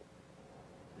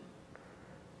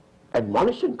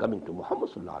 Admonition coming to Muhammad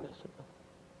sallallahu alayhi wa sallam.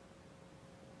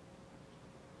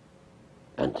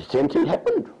 And the same thing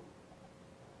happened.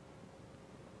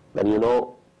 When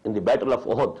in the battle of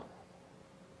Uhud,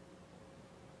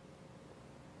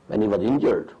 when he was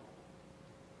injured,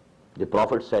 the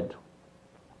Prophet said,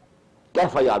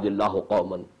 كَيْفَ يَعْدِ اللَّهُ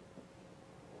قَوْمًا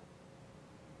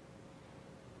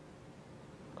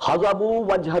خَضَبُوا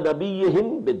وَجْهَ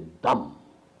نَبِيِّهِمْ بِالدَّمِّ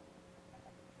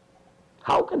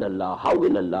How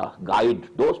will Allah guide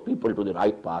those people to the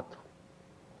right path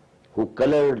who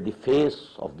colored the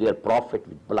face of their prophet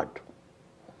with blood?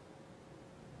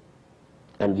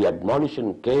 And the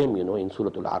admonition came, in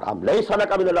Surah Al-Aram, لَيْسَ لَكَ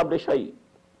مِنَ الْأَمْرِ شَيْءٍ.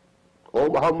 O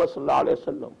Muhammad sallallahu alayhi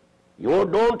wa sallam, you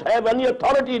don't have any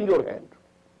authority in your hand.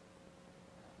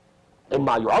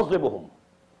 إِمَّا يُعَذِّبُهُمْ.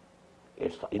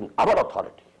 It's in our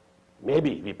authority.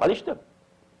 Maybe we punish them.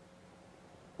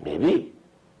 Maybe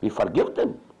we forgive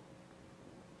them.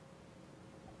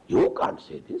 You can't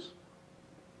say this.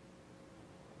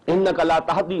 إِنَّكَ لَا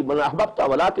تَهْدِي مَنْ أَحْبَبْتَ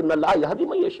وَلَكِنَّ اللَّهَ يَهْدِي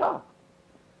مَنْ يَشَاءُ.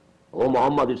 Oh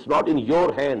Muhammad, it's not in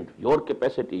your hand, your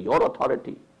capacity, your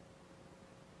authority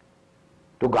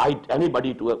to guide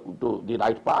anybody to the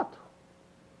right path.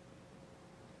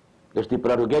 It's the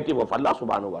prerogative of Allah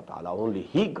subhanahu wa ta'ala. Only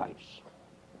He guides.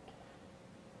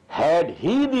 Had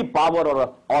He the power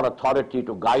or authority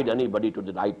to guide anybody to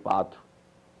the right path,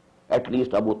 at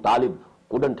least Abu Talib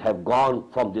couldn't have gone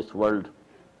from this world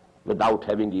without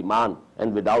having Iman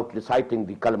and without reciting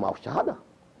the Kalma of Shahada.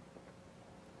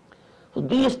 So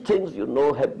these things,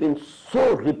 have been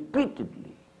so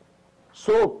repeatedly,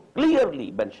 so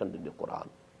clearly mentioned in the Quran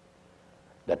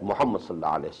that Muhammad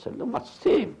sallallahu alayhi wa sallam was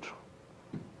saved.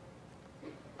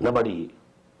 Nobody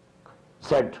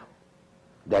said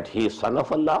that he is son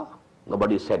of Allah.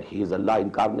 Nobody said he is Allah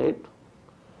incarnate.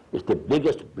 It's the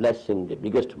biggest blessing, the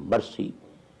biggest mercy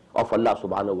of Allah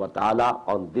subhanahu wa ta'ala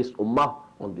on this ummah,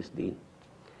 on this deen.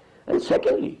 And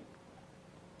secondly,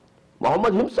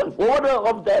 Muhammad himself, over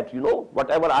of that,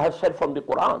 whatever I have said from the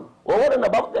Quran, over and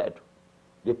above that,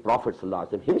 the Prophet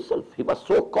ﷺ himself, he was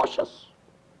so cautious.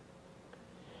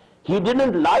 He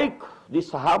didn't like the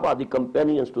Sahaba, the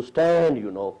companions, to stand,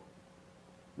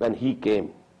 when he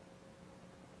came,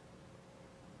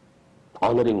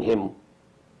 honoring him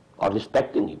or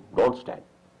respecting him. Don't stand.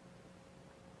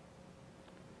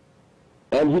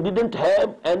 And he didn't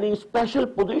have any special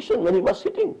position when he was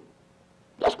sitting,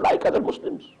 just like other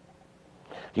Muslims.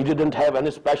 He didn't have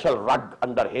any special rug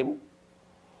under him,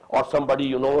 or somebody,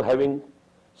 having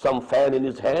some fan in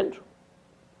his hand.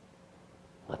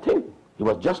 Nothing. He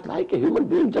was just like a human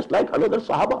being, just like another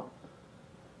Sahaba.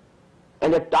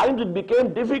 And at times it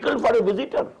became difficult for a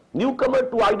visitor, newcomer,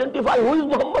 to identify who is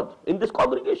Muhammad in this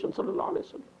congregation, sallallahu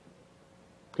alayhi wa sallam.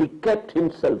 He kept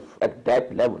himself at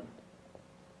that level.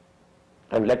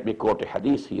 And let me quote a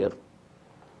hadith here,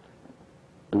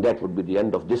 and that would be the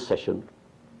end of this session.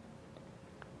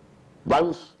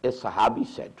 Once a Sahabi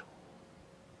said,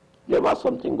 there was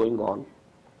something going on.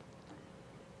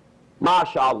 Ma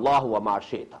sha Allah wa ma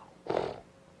shaita.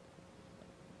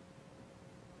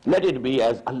 Let it be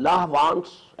as Allah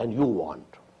wants and you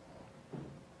want.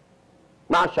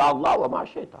 Ma sha Allah wa ma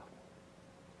shaita.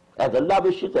 As Allah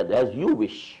wishes and as you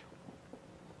wish.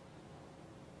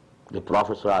 The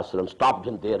Prophet ﷺ stopped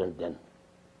him there and then.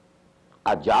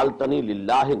 Ajaltani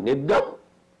lillahi niddam.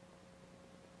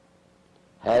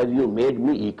 Have you made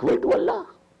me equal to Allah?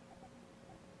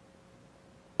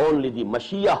 Only the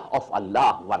Mashiach of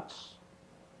Allah works.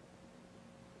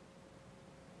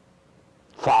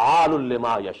 Fa'alul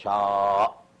lima yasha.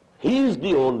 He is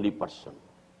the only person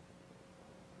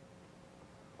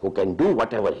who can do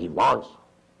whatever he wants,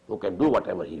 who can do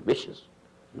whatever he wishes.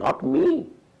 Not me.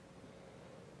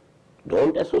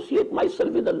 Don't associate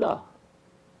myself with Allah.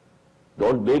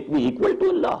 Don't make me equal to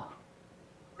Allah.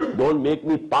 Don't make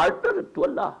me partner to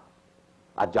Allah.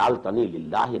 Ajaltani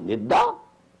lillahi nidda.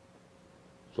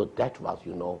 So that was,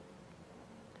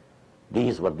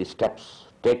 these were the steps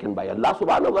taken by Allah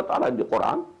subhanahu wa ta'ala in the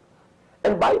Quran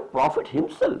and by Prophet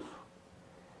himself,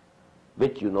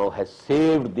 which, has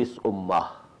saved this ummah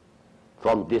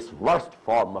from this worst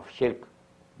form of shirk,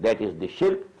 that is the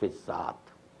shirk fi zaat.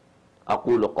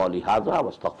 أقول قولي هذا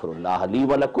واستغفر الله لي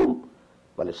ولكم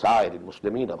ولسائر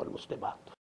المسلمين والمسلمات.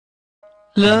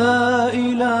 لا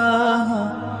إله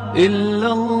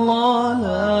إلا الله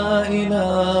لا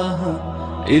إله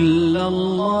إلا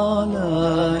الله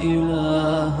لا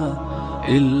إله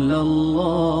إلا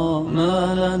الله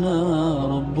ما لنا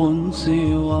رب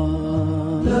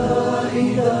سواه لا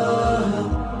إله